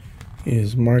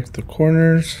is mark the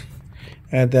corners.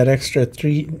 Add that extra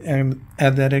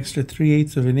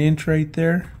 3/8 of an inch right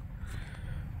there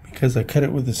because I cut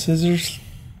it with the scissors.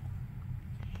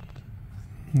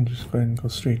 And just go ahead and go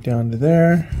straight down to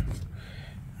there,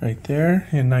 right there,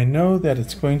 and I know that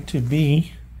it's going to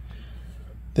be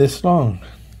this long,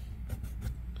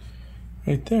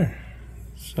 right there.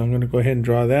 So I'm going to go ahead and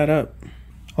draw that up.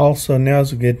 Also,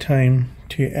 now's a good time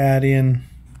to add in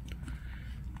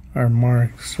our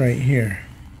marks right here.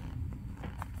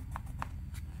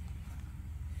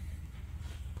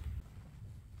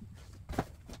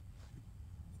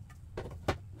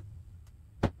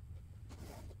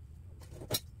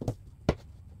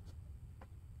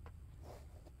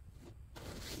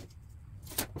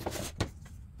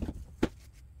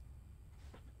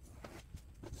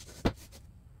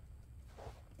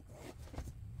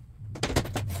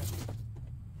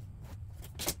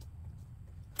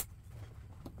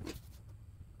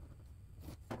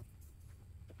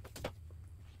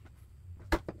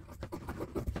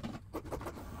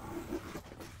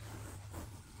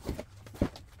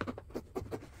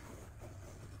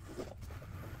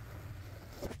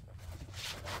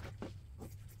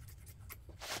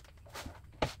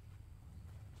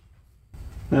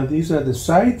 Now these are the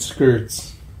side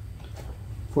skirts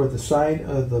for the side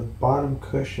of the bottom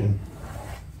cushion.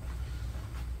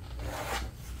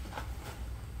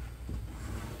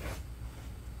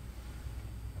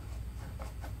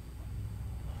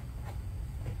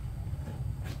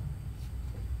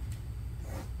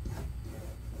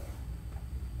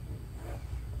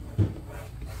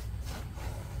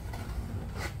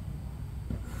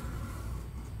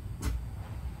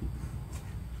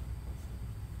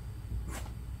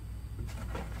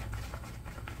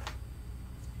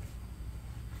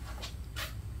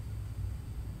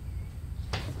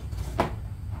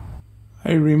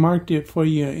 I remarked it for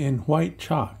you in white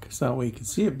chalk so that way you can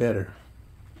see it better.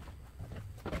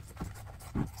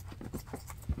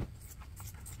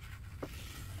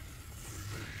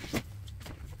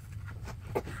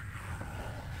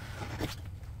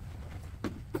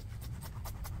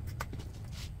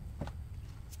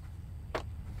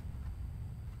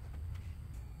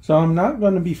 So I'm not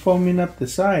going to be foaming up the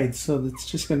sides, so it's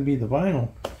just going to be the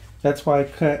vinyl. That's why I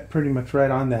cut pretty much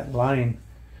right on that line.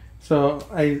 So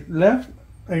I left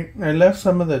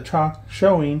some of the chalk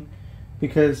showing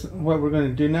because what we're going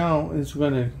to do now is we're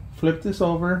going to flip this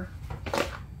over,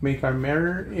 make our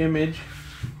mirror image.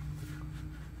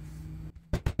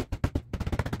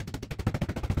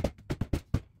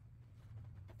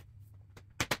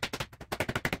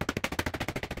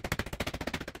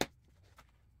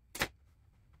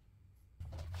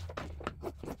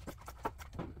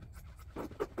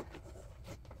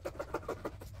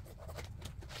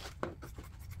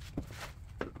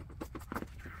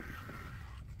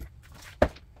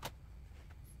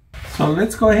 So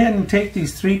let's go ahead and take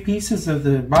these 3 pieces of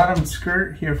the bottom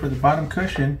skirt here for the bottom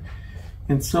cushion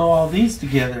and sew all these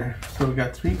together. So we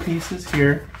got 3 pieces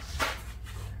here.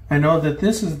 I know that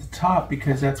this is the top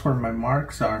because that's where my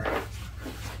marks are.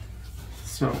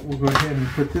 So we'll go ahead and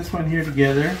put this one here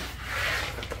together.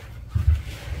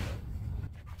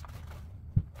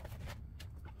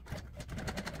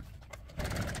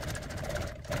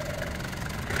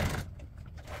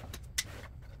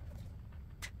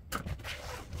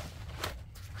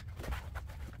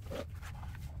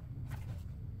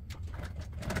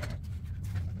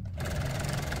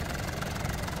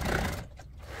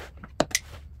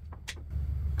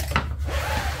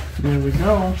 There we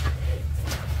go.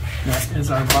 That is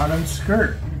our bottom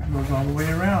skirt. It goes all the way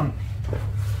around.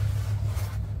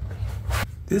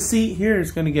 This seat here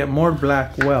is going to get more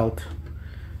black welt.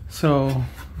 So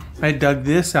I dug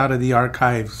this out of the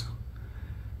archives.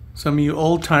 Some of you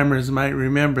old timers might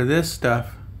remember this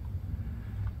stuff.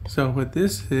 So what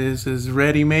this is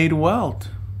ready-made welt.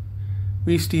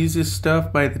 We used to use this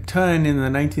stuff by the ton in the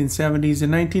 1970s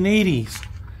and 1980s.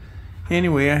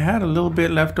 Anyway, I had a little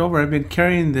bit left over. I've been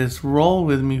carrying this roll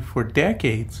with me for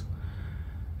decades.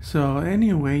 So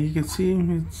anyway, you can see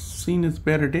it's seen its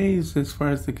better days as far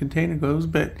as the container goes,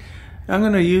 but I'm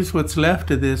going to use what's left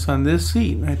of this on this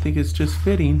seat. I think it's just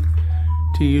fitting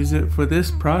to use it for this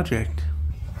project.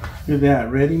 Look at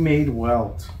that, ready-made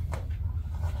welt.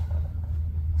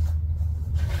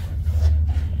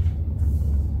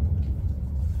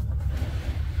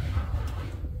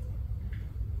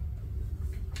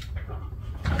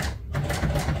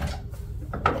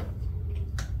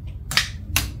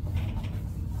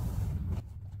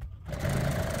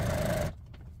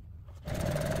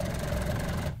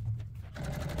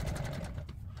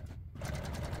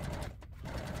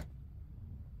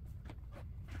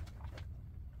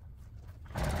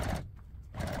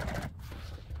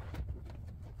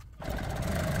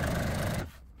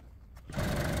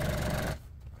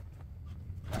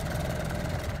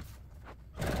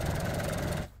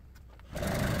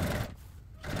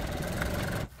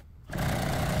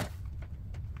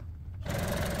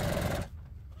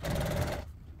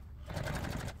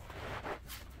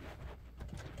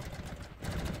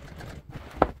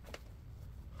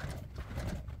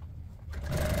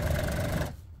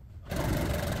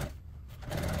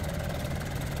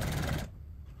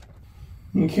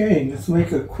 Okay, let's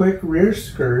make a quick rear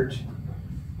skirt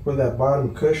for that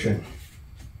bottom cushion.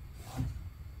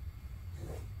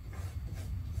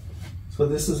 So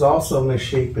this is also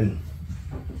misshapen.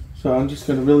 So I'm just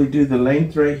going to really do the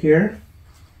length right here.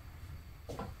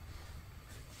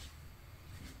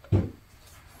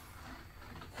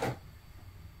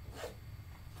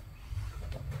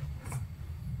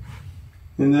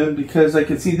 And then because I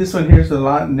can see this one here is a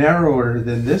lot narrower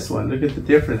than this one. Look at the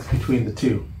difference between the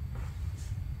two.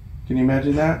 Can you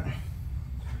imagine that?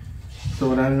 So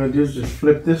what I'm going to do is just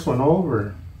flip this one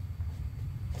over.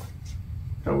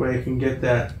 That way I can get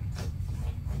that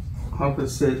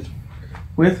opposite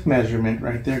width measurement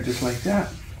right there, just like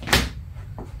that.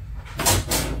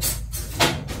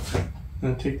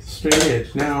 And take the straight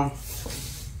edge now.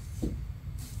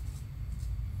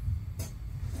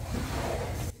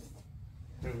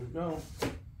 There we go.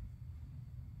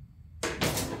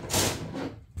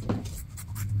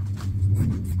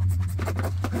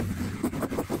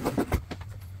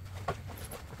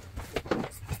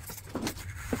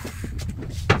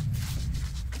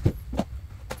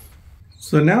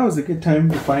 So now is a good time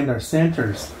to find our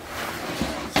centers.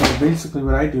 So basically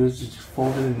what I do is just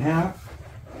fold it in half,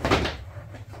 like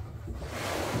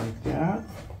that.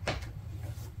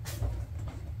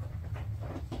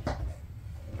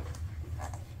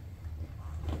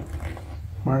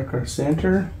 Mark our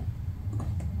center,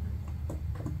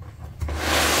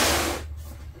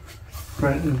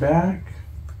 front and back.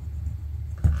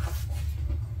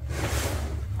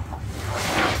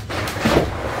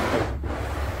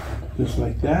 Just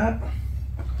like that.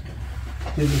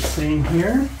 Do the same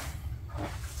here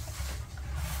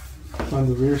on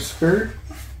the rear skirt.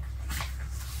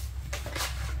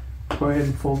 Go ahead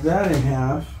and fold that in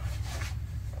half.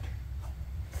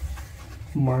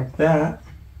 Mark that.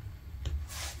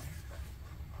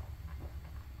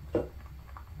 So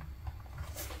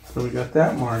we got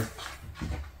that marked.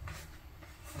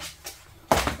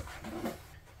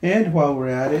 And while we're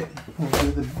at it, we'll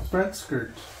do the front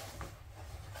skirt.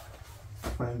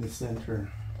 Find the center.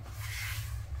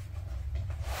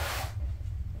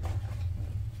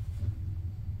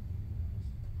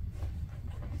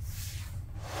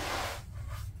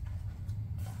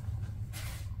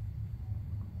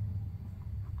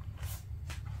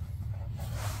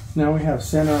 Now we have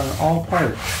center on all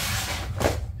parts.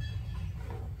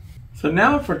 So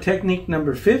now for technique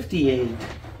number 58.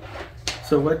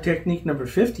 So what technique number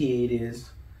 58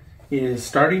 is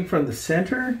starting from the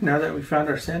center. Now that we found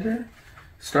our center,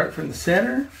 start from the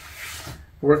center,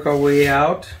 work our way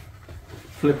out,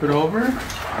 flip it over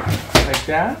like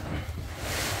that.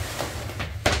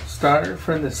 Start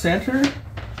from the center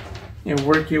and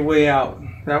work your way out.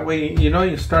 That way you know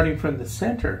you're starting from the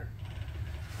center.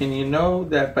 And you know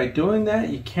that by doing that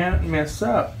you can't mess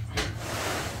up.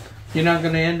 You're not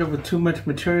going to end up with too much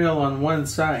material on one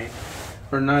side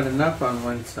or not enough on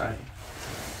one side.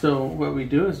 So what we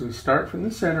do is we start from the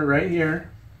center right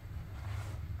here.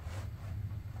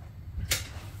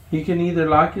 You can either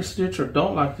lock your stitch or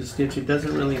don't lock the stitch. It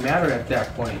doesn't really matter at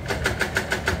that point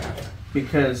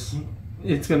because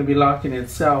it's going to be locking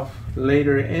itself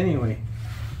later anyway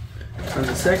on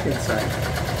the second side.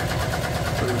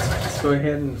 So let's just go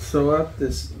ahead and sew up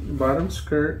this bottom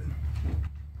skirt.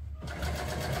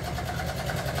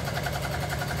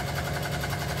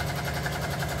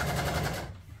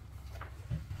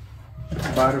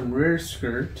 Bottom rear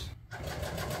skirt.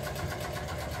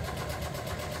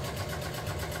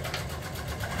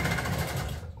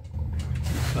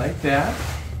 Like that.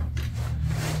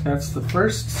 That's the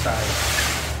first side.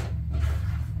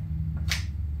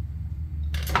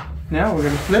 Now we're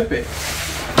going to flip it.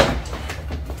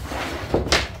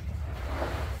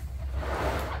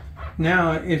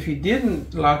 Now if you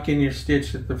didn't lock in your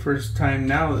stitch at the first time,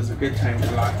 now is a good time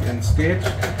to lock in stitch,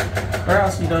 or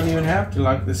else you don't even have to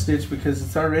lock the stitch because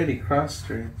it's already cross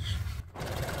stitched.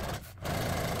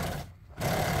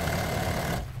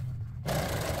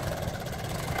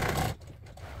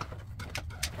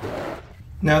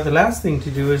 Now the last thing to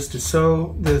do is to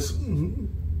sew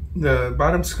the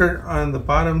bottom skirt on the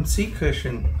bottom seat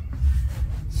cushion.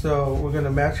 So we're going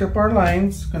to match up our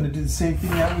lines. Going to do the same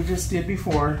thing that we just did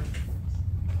before.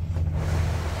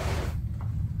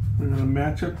 We're going to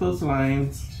match up those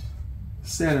lines,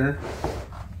 center,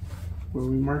 where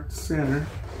we marked the center.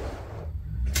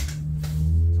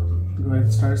 Go ahead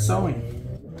and start sewing.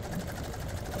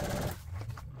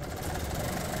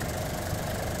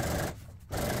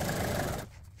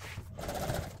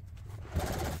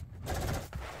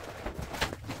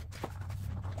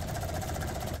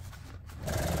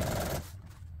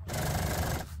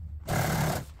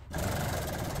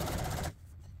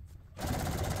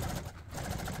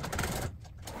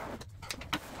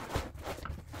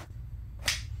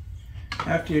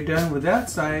 After you're done with that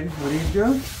side, what do you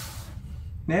do?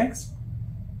 Next,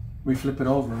 we flip it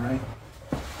over, right?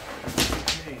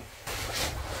 Okay.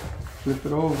 Flip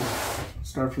it over.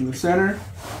 Start from the center.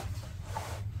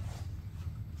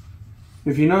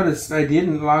 If you notice, I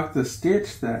didn't lock the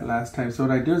stitch that last time, so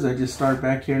what I do is I just start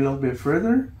back here a little bit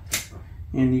further,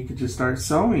 and you can just start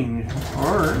sewing.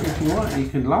 Or if you want, you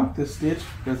can lock the stitch.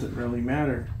 It doesn't really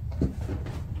matter.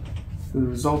 The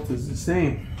result is the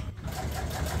same.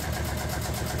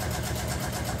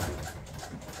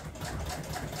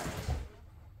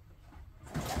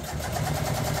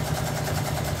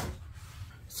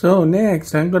 So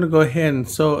next, I'm going to go ahead and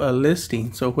sew a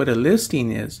listing. So what a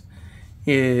listing is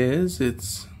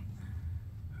it's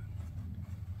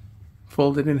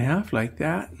folded in half like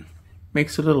that.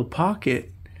 Makes a little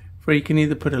pocket where you can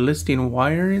either put a listing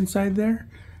wire inside there,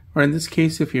 or in this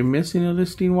case, if you're missing a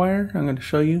listing wire, I'm going to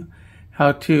show you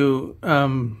how to,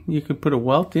 you can put a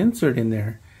welt insert in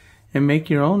there and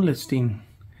make your own listing.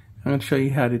 I'm going to show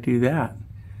you how to do that.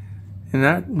 And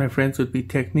that, my friends, would be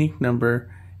technique number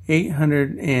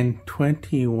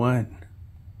 821.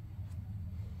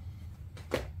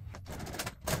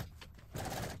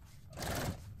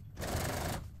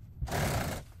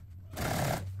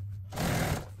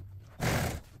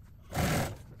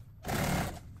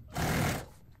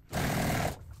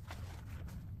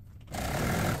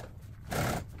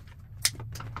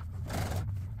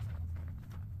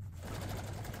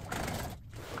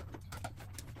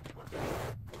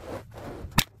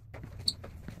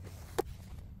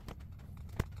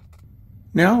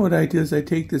 Now what I do is I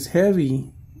take this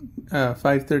heavy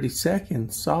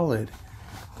 5/32 solid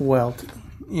welt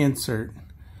insert,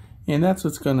 and that's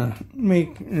what's gonna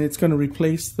make, it's gonna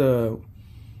replace the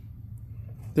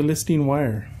listing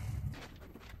wire.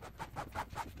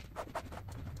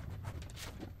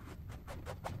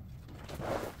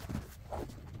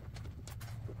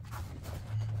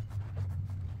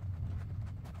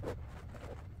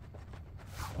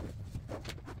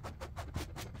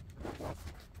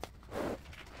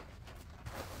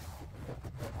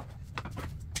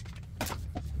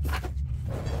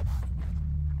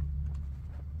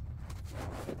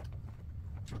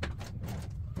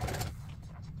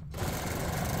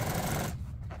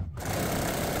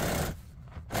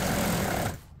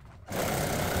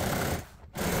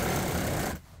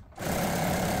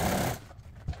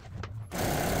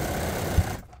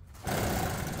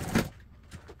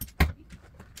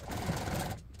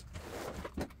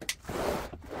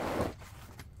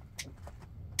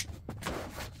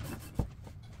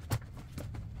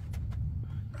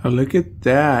 Oh, look at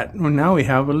that. Well, now we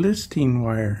have a listing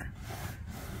wire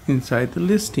inside the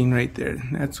listing right there.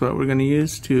 That's what we're going to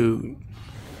use to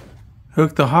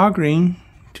hook the hog ring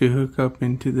to hook up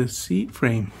into the seat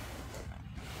frame.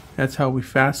 That's how we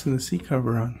fasten the seat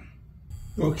cover on.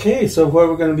 Okay, so what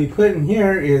we're going to be putting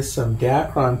here is some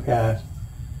Dacron pad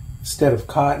instead of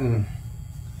cotton,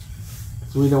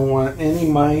 because we don't want any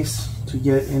mice to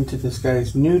get into this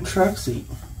guy's new truck seat.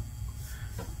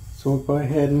 So we'll go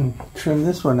ahead and trim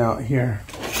this one out here.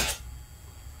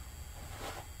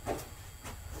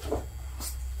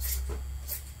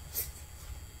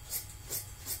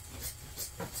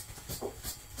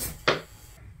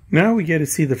 Now we get to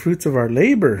see the fruits of our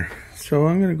labor. So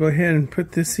I'm going to go ahead and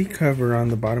put this seat cover on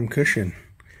the bottom cushion.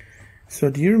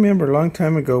 So do you remember a long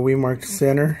time ago we marked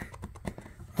center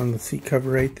on the seat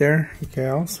cover right there? Okay, I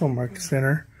also marked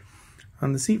center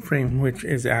on the seat frame, which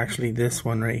is actually this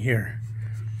one right here.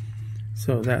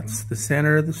 So that's the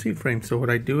center of the seat frame. So what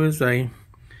I do is I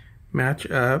match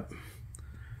up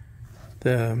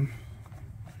the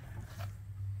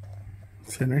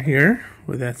center here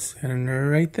with that center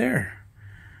right there.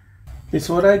 Okay,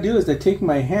 so what I do is I take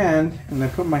my hand and I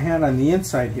put my hand on the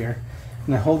inside here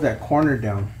and I hold that corner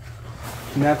down.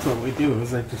 And that's what we do,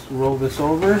 is I just roll this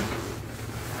over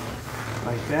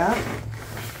like that.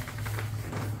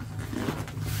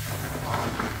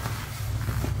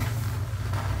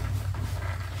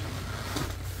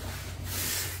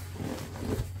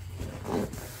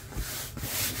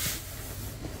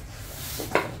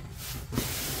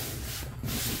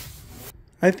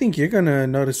 I think you're going to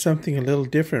notice something a little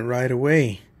different right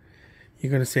away.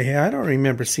 You're going to say, hey, I don't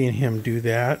remember seeing him do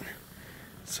that.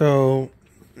 So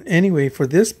anyway, for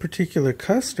this particular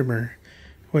customer,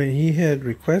 what he had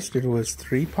requested was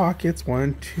 3 pockets,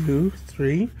 1, 2,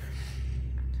 3,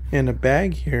 and a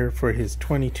bag here for his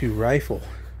 .22 rifle.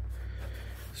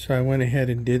 So I went ahead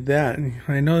and did that. And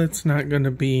I know it's not going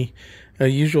to be a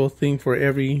usual thing for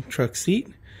every truck seat,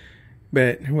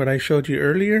 but what I showed you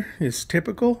earlier is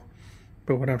typical.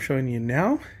 But what I'm showing you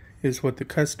now is what the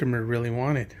customer really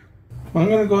wanted. I'm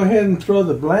going to go ahead and throw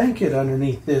the blanket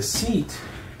underneath this seat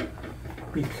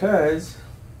because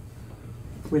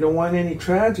we don't want any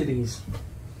tragedies.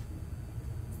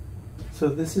 So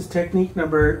this is technique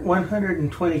number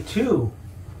 122,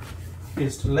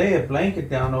 is to lay a blanket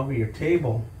down over your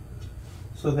table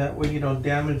so that way you don't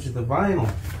damage the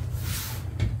vinyl.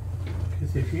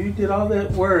 Because if you did all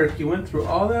that work, you went through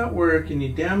all that work and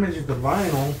you damaged the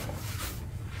vinyl,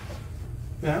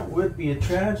 that would be a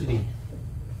tragedy.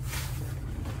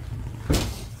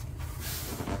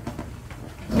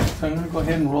 So I'm going to go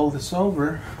ahead and roll this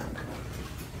over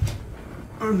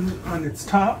on its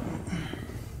top.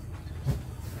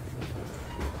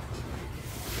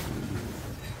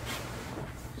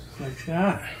 Just like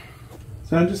that.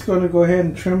 So I'm just going to go ahead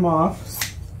and trim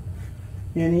off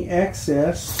any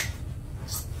excess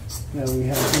that we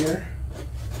have here.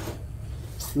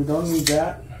 We don't need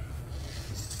that.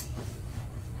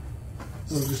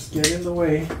 We'll just get in the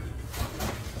way.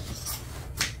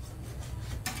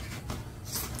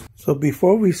 So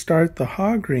before we start the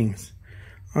hog rings,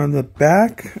 on the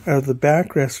back of the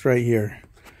backrest right here,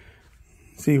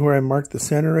 see where I marked the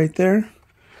center right there?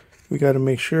 We got to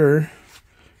make sure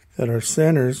that our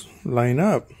centers line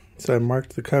up. So I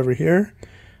marked the cover here.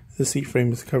 The seat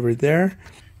frame is covered there.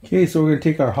 Okay, so we're going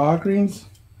to take our hog rings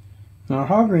and our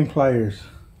hog ring pliers.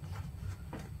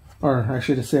 Or I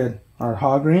should have said our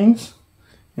hog rings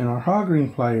and our hog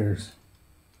ring pliers.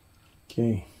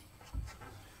 Okay.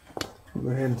 We'll go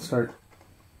ahead and start,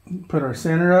 put our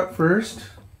center up first,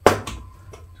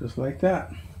 just like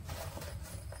that.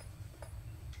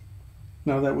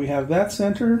 Now that we have that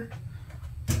center,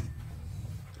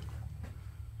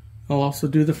 I'll also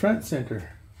do the front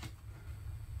center.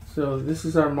 So this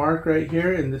is our mark right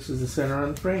here, and this is the center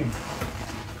on the frame.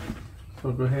 So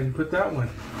we'll go ahead and put that one.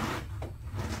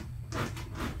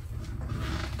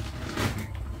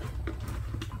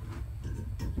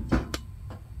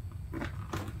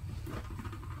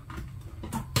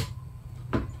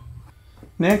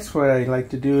 Next, what I like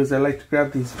to do is I like to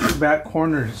grab these back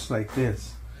corners like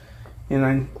this, and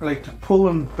I like to pull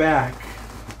them back,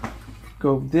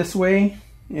 go this way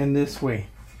and this way.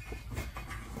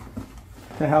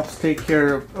 That helps take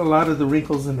care of a lot of the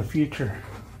wrinkles in the future.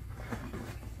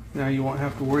 Now you won't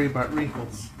have to worry about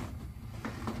wrinkles.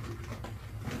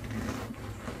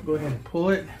 Go ahead and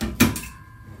pull it.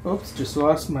 Oops, just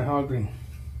lost my hog ring.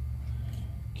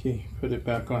 Okay, put it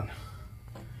back on.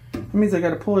 That means I got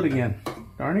to pull it again.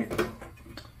 Darn it.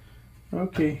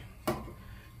 Okay.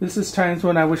 This is times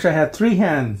when I wish I had 3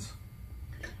 hands.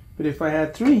 But if I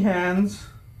had 3 hands,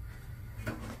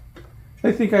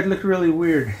 I think I'd look really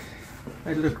weird.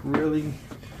 I'd look weird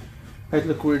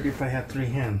if I had 3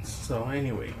 hands. So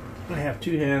anyway, I have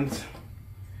 2 hands.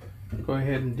 Go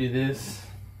ahead and do this.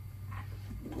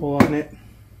 Pull on it.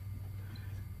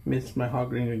 Missed my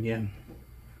hog ring again.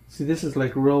 See, this is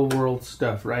like real world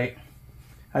stuff, right?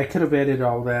 I could have edited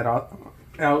all that out,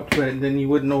 but then you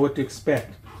wouldn't know what to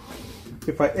expect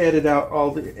if I edit out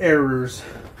all the errors.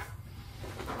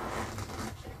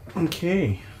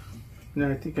 Okay, now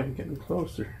I think I'm getting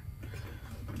closer.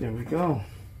 There we go.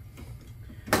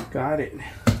 Got it.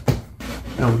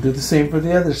 Now we'll do the same for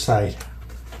the other side.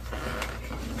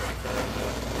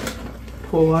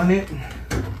 Pull on it.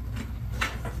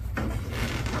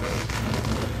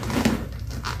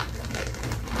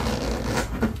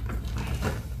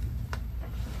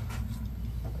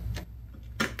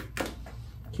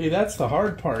 Okay, that's the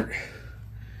hard part.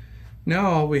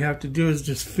 Now all we have to do is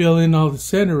just fill in all the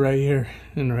center right here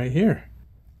and right here.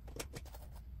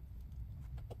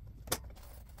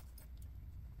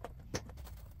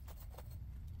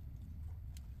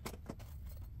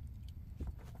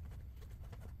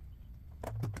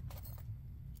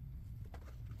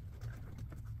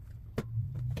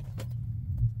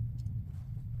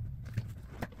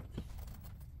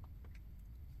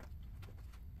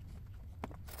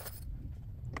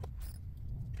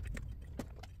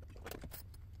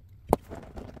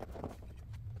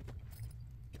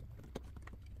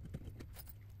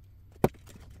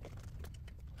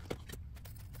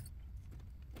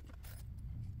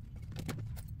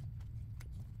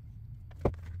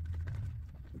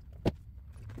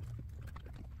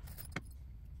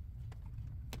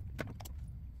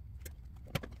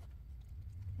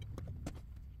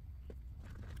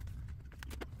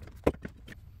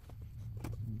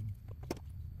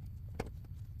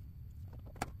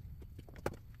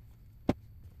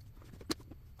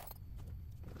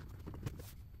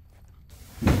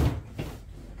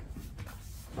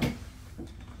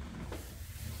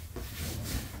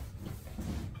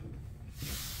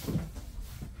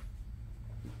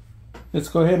 Let's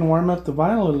go ahead and warm up the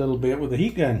vinyl a little bit with a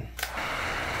heat gun.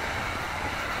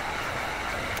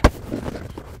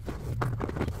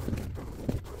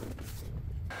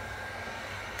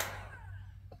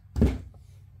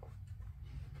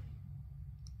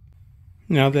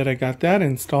 Now that I got that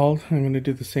installed, I'm going to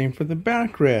do the same for the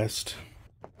backrest.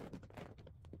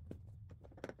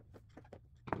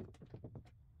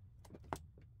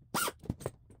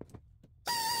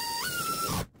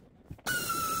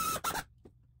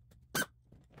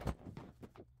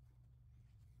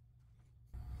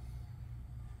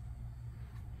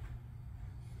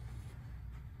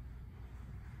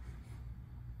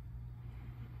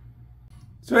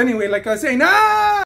 So anyway, like I was saying,